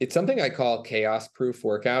 it's something I call chaos proof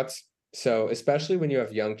workouts. So especially when you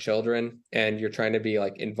have young children and you're trying to be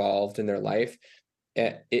like involved in their life,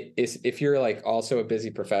 it is, if you're like also a busy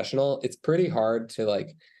professional, it's pretty hard to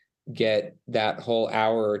like get that whole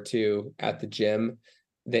hour or two at the gym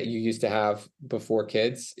that you used to have before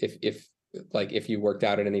kids. If you worked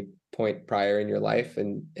out at any point prior in your life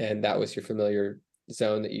and that was your familiar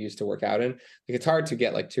zone that you used to work out in, like it's hard to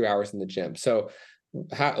get like 2 hours in the gym. So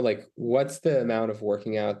how, like, what's the amount of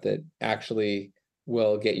working out that actually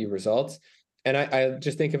will get you results? And I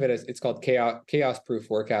just think of it as, it's called chaos proof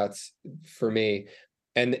workouts for me.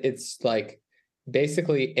 And it's like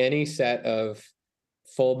basically any set of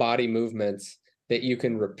full body movements that you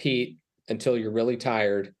can repeat until you're really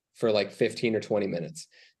tired for like 15 or 20 minutes.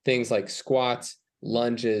 Things like squats,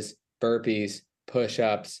 lunges, burpees,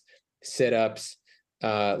 push-ups, sit-ups,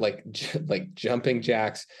 like jumping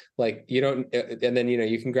jacks. Like you don't, and then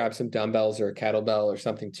you can grab some dumbbells or a kettlebell or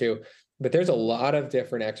something too. But there's a lot of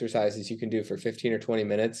different exercises you can do for 15 or 20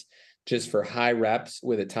 minutes just for high reps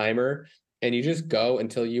with a timer, and you just go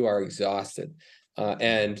until you are exhausted.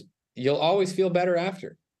 And you'll always feel better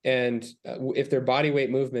after. And if they're body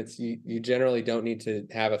weight movements, you generally don't need to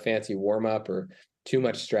have a fancy warm up or too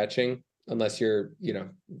much stretching unless you're,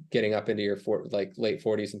 getting up into your like late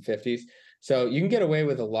 40s and 50s. So you can get away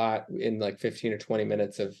with a lot in like 15 or 20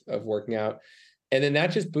 minutes of working out. And then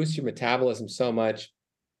that just boosts your metabolism so much.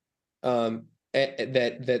 That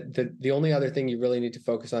the only other thing you really need to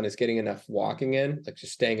focus on is getting enough walking in, like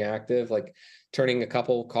just staying active, like turning a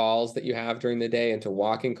couple calls that you have during the day into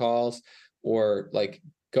walking calls, or like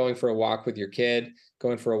going for a walk with your kid,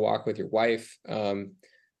 going for a walk with your wife,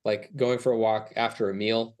 like going for a walk after a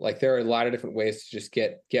meal. Like there are a lot of different ways to just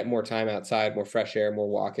get more time outside, more fresh air, more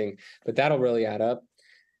walking, but that'll really add up.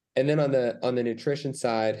 And then on the nutrition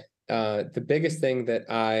side, the biggest thing that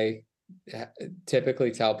I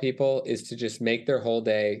typically tell people is to just make their whole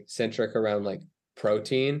day centric around like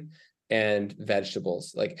protein and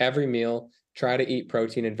vegetables. Like every meal, try to eat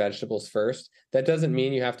protein and vegetables first. That doesn't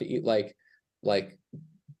mean you have to eat like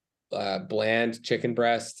bland chicken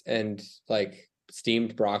breast and like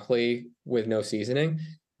steamed broccoli with no seasoning,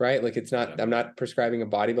 right? Like it's not, I'm not prescribing a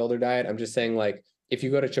bodybuilder diet. I'm just saying, like, if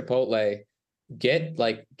you go to Chipotle, get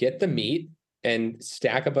the meat and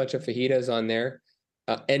stack a bunch of fajitas on there,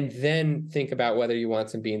 and then think about whether you want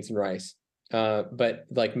some beans and rice. But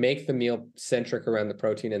like make the meal centric around the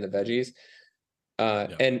protein and the veggies.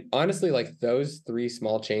 Yeah. And honestly, like those three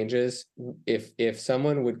small changes, if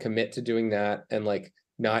someone would commit to doing that and like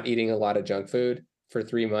not eating a lot of junk food for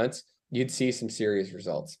 3 months, you'd see some serious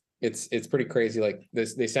results. It's pretty crazy. Like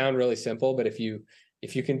this, they sound really simple, but if you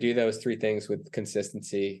can do those three things with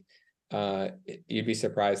consistency, you'd be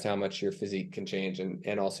surprised how much your physique can change,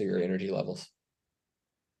 and also your energy levels.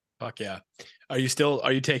 Fuck yeah. Are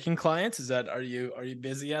you taking clients? Are you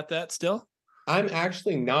busy at that still? I'm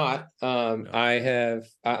actually not. No.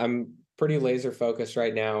 I'm pretty laser focused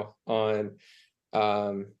right now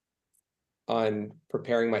um, on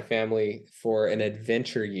preparing my family for an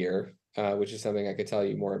adventure year, which is something I could tell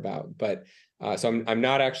you more about. But so I'm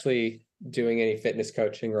not actually doing any fitness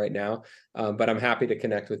coaching right now, but I'm happy to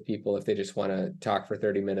connect with people if they just want to talk for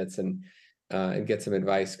 30 minutes and get some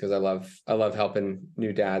advice, because I love helping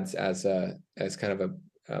new dads as kind of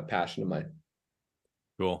a passion of mine.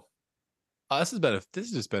 Cool. This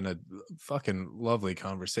has just been a fucking lovely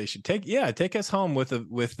conversation. Take us home with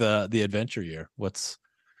the adventure year.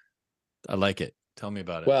 I like it. Tell me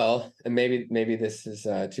about it. Well, and maybe this is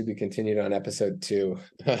to be continued on episode 2,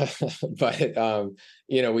 but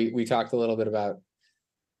we talked a little bit about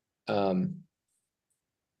um,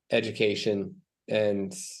 education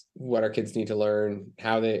and what our kids need to learn,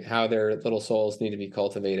 how their little souls need to be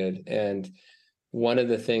cultivated. And one of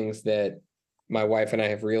the things that my wife and I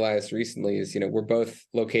have realized recently is, we're both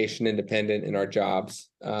location independent in our jobs,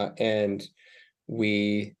 and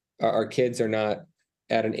our kids are not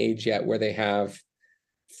at an age yet where they have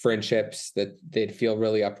friendships that they'd feel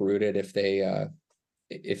really uprooted if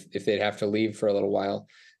they'd have to leave for a little while.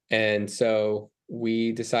 And so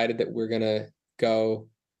we decided that we're gonna go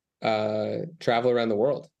travel around the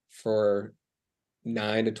world for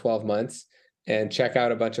 9 to 12 months and check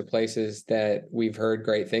out a bunch of places that we've heard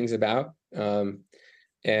great things about,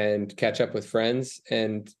 and catch up with friends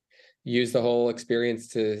and use the whole experience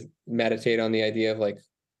to meditate on the idea of like,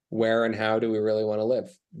 where and how do we really want to live?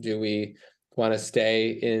 Do we want to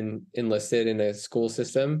stay enlisted in a school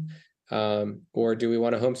system, or do we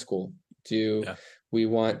want to homeschool? Do Yeah. we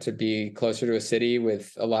want to be closer to a city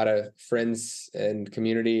with a lot of friends and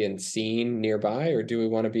community and scene nearby, or do we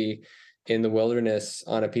want to be in the wilderness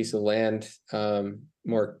on a piece of land,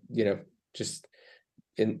 more, just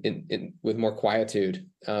in with more quietude?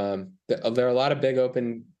 There are a lot of big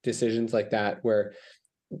open decisions like that where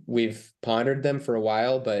we've pondered them for a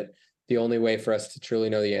while, but the only way for us to truly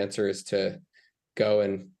know the answer is to go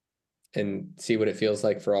and see what it feels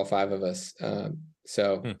like for all five of us.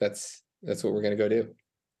 So Hmm. that's what we're gonna go do.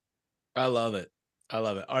 I love it. I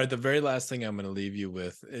love it. All right, the very last thing I'm going to leave you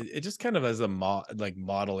with, it just kind of as a like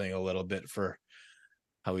modeling a little bit for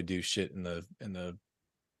how we do shit in the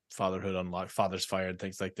fatherhood unlocked, fathers fired,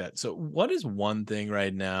 things like that. So, what is one thing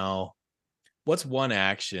right now? What's one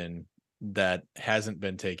action that hasn't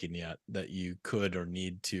been taken yet that you could or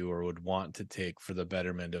need to or would want to take for the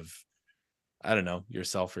betterment of, I don't know,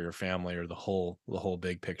 yourself or your family or the whole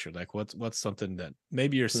big picture? Like what's something that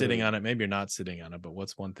maybe you're sitting Hmm. on it, maybe you're not sitting on it, but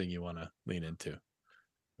what's one thing you want to lean into?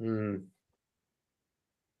 Hmm.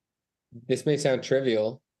 This may sound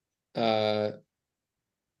trivial, uh,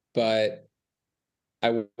 but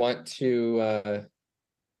I want to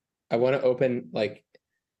I want to open like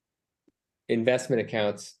investment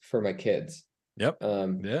accounts for my kids. Yep.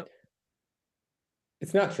 Um, Yep.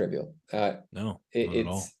 it's not trivial. No, not at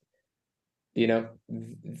all. It's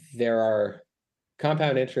there are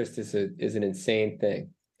compound interest is an insane thing,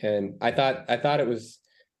 and I thought it was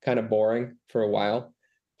kind of boring for a while,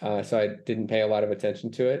 so I didn't pay a lot of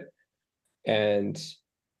attention to it. And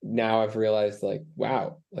now I've realized, like,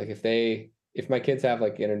 wow, like if my kids have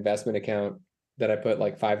like an investment account that I put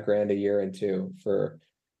like 5 grand a year into for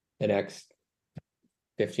the next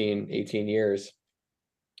 15, 18 years,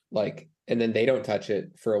 like, and then they don't touch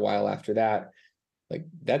it for a while after that, like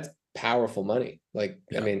that's powerful money. Like,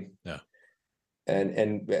 I Yeah. mean, Yeah.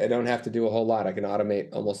 and I don't have to do a whole lot. I can automate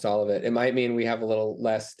almost all of it. It might mean we have a little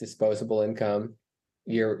less disposable income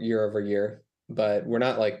year over year, but we're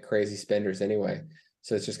not like crazy spenders anyway.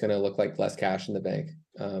 So it's just going to look like less cash in the bank.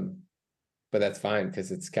 But that's fine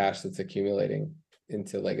because it's cash that's accumulating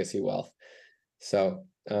into legacy wealth. So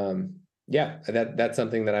yeah, that's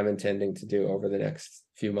something that I'm intending to do over the next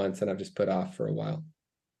few months, and I've just put off for a while.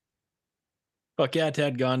 Fuck yeah,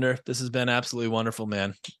 Ted Gonder. This has been absolutely wonderful,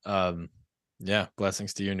 man. Um, yeah,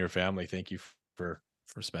 blessings to you and your family. Thank you for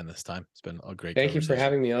spending this time. It's been a great Thank you for conversation.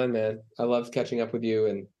 having me on, man. I love catching up with you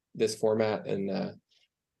in this format, and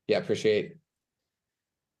yeah, appreciate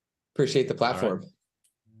the All right. platform.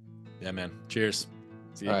 Yeah, man. Cheers.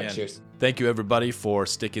 See you All right, again. cheers. Thank you, everybody, for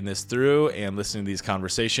sticking this through and listening to these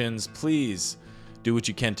conversations. Please do what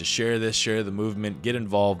you can to share this, share the movement, get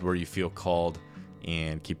involved where you feel called,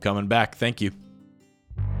 and keep coming back. Thank you.